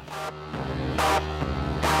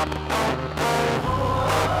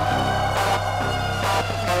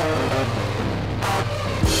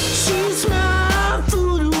 She's my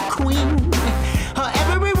voodoo queen. Her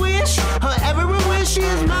every wish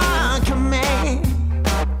is my command.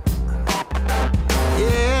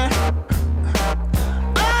 Yeah.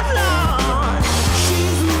 Oh Lord,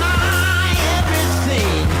 she's my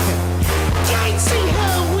everything. Can't see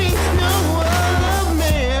her with no other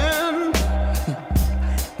man.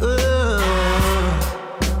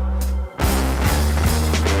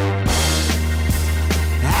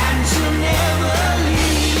 And she'll never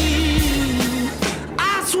leave.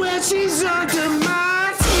 I swear she's under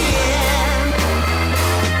my skin.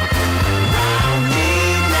 Round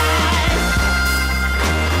midnight.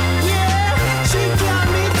 Yeah, she got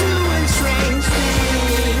me doing strange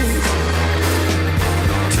things.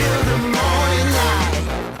 Till the morning light.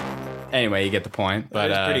 Anyway, you get the point.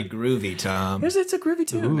 But It's pretty groovy, Tom. it's a groovy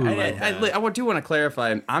tune. I do want to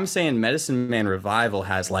clarify. I'm saying Medicine Man Revival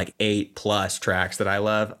has like 8+ tracks that I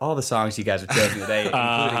love. All the songs you guys have chosen today,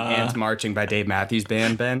 including Ants Marching by Dave Matthews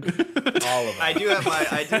Band, Ben. All of them. I do have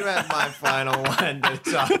my final one to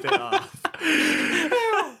top it off.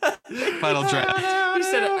 Final draft. He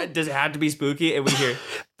said, does it have to be spooky? And we hear,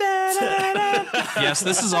 Yes,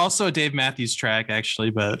 this is also a Dave Matthews track, actually,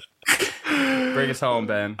 but bring us home,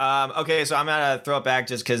 Ben. Okay, so I'm gonna throw it back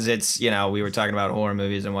just because it's, we were talking about horror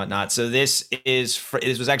movies and whatnot. So this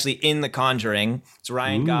was actually in The Conjuring. It's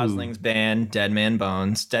Ryan Gosling's band, Dead Man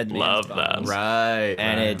Bones. Love that. Right.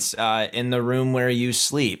 And it's In the Room Where You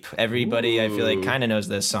Sleep. Everybody, I feel like, kind of knows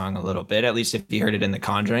this song a little bit, at least if you heard it in The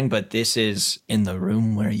Conjuring. But this is In the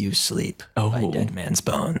Room Where You Sleep by Dead Man's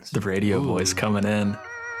Bones. The radio voice coming in.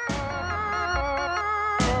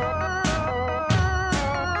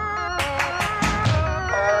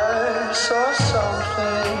 I saw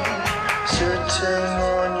something certain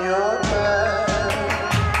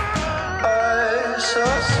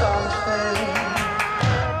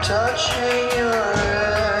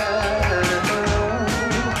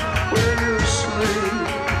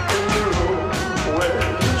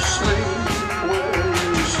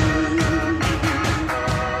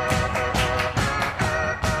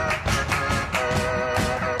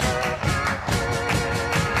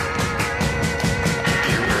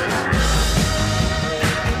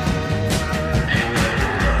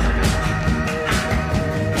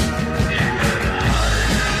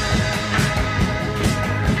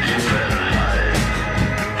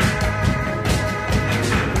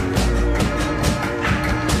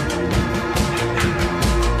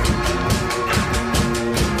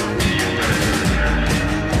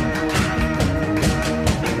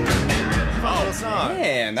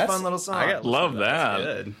fun little song. I got Love that.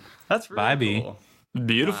 That's good. That's really Vibey. cool.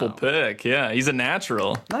 Beautiful pick. Yeah, he's a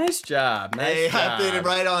natural. Nice job. Nice Hey, I job. fit it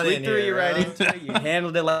right on We in threw here, you right bro. into it. You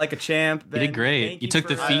handled it like a champ. You did great. You took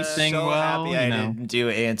the feet thing So well. happy I You know. didn't do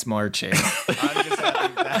ants marching. I'm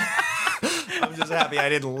just happy I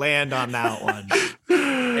didn't land on that one.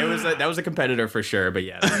 That was a competitor for sure, but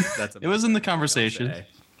yeah, that's It was in the conversation.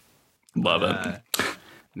 Love it.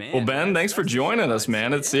 Man, Well, Ben, thanks for joining us,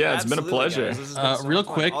 man. It's been a Absolutely, pleasure. guys. This has been so Real much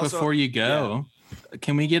fun. quick Also- before you go,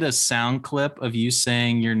 can we get a sound clip of you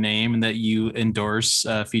saying your name and that you endorse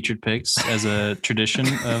featured picks as a tradition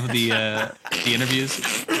of the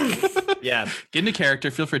interviews? Yeah. Get into character.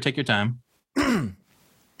 Feel free to take your time.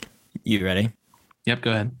 You ready? Yep,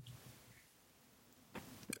 go ahead.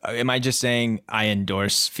 Am I just saying I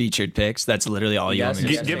endorse featured picks? That's literally all you Yes, want me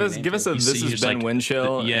to yes. say. Give us a You this see, is just Ben like-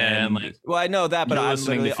 Winchell. Yeah, and like Well, I know that, but You're I'm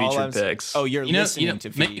listening to literally all featured I'm saying- picks. Oh, you're You know- listening you know, to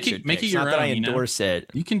make it- featured make it picks. your Not that I own, you know? endorse it.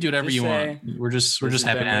 you can do whatever Just you say, want. We're just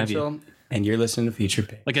happy to have you. And you're listening to Feature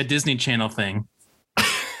Pick. Like a Disney Channel thing.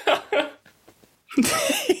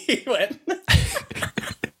 He went.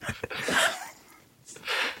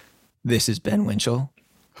 This is Ben Winchell,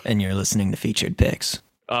 and you're listening to featured picks.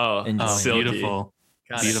 Oh, And- Oh, silky. beautiful.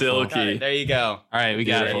 Got it. Silky. Got it. There you go. All right, we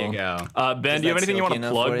got There it. you go. Ben, do you have that anything you want silky to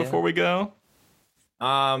enough plug for you? before we go?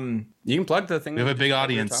 You can plug the thing. We have a big that we were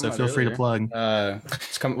audience, talking so about feel free to earlier. plug.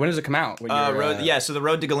 When does it come out? When you're, So the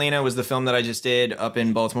Road to Galena was the film that I just did up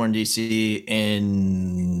in Baltimore and DC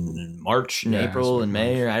in March and April and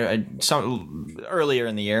May, or some earlier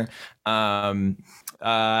in the year.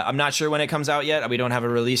 I'm not sure when it comes out yet. We don't have a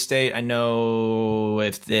release date. I know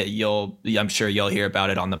I'm sure you'll hear about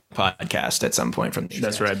it on the podcast at some point from these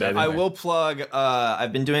That's guys. right, baby. I will plug.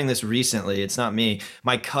 I've been doing this recently. It's not me.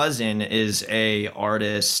 My cousin is a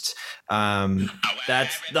artist.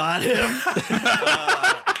 That's not him.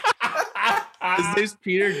 His name's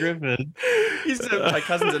Peter Griffin. my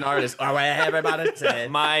cousin's an artist. Oh, everybody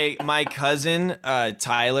said. My cousin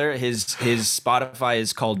Tyler, his Spotify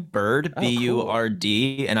is called Bird, BURD,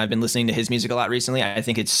 and I've been listening to his music a lot recently. I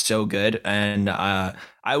think it's so good, and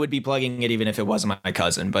I would be plugging it even if it wasn't my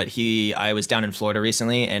cousin. But I was down in Florida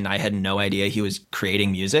recently, and I had no idea he was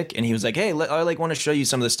creating music, and he was like, "Hey, I want to show you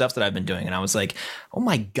some of the stuff that I've been doing," and I was like, "Oh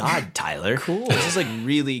my god, Tyler, cool! This is like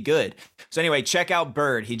really good." So anyway, check out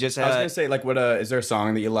Bird. He just I was gonna say, like, is there a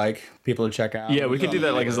song that you like people to check out? Yeah, we could do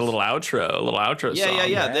that like as a little outro song.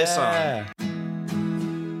 yeah, this song.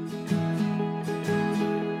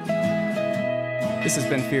 This has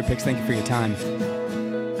been Fear Picks. Thank you for your time.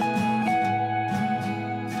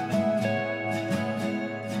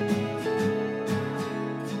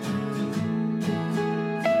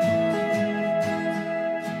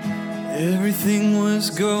 Everything was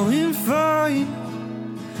going fine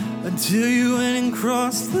until you went and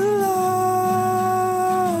crossed the line.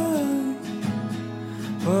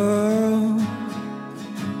 Oh.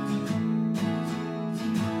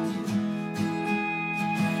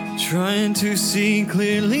 Trying to see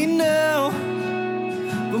clearly now,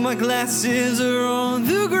 but my glasses are on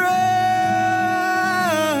the ground.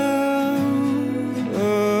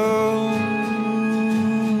 Oh.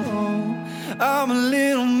 I'm a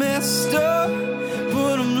little messed up,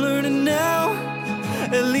 but I'm learning now.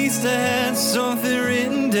 At least I had something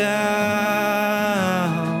written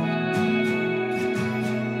down.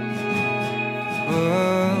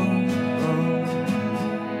 Oh.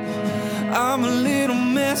 I'm a little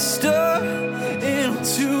messed up and I'm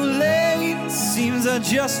too late. Seems I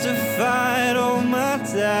justified all my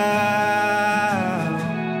time.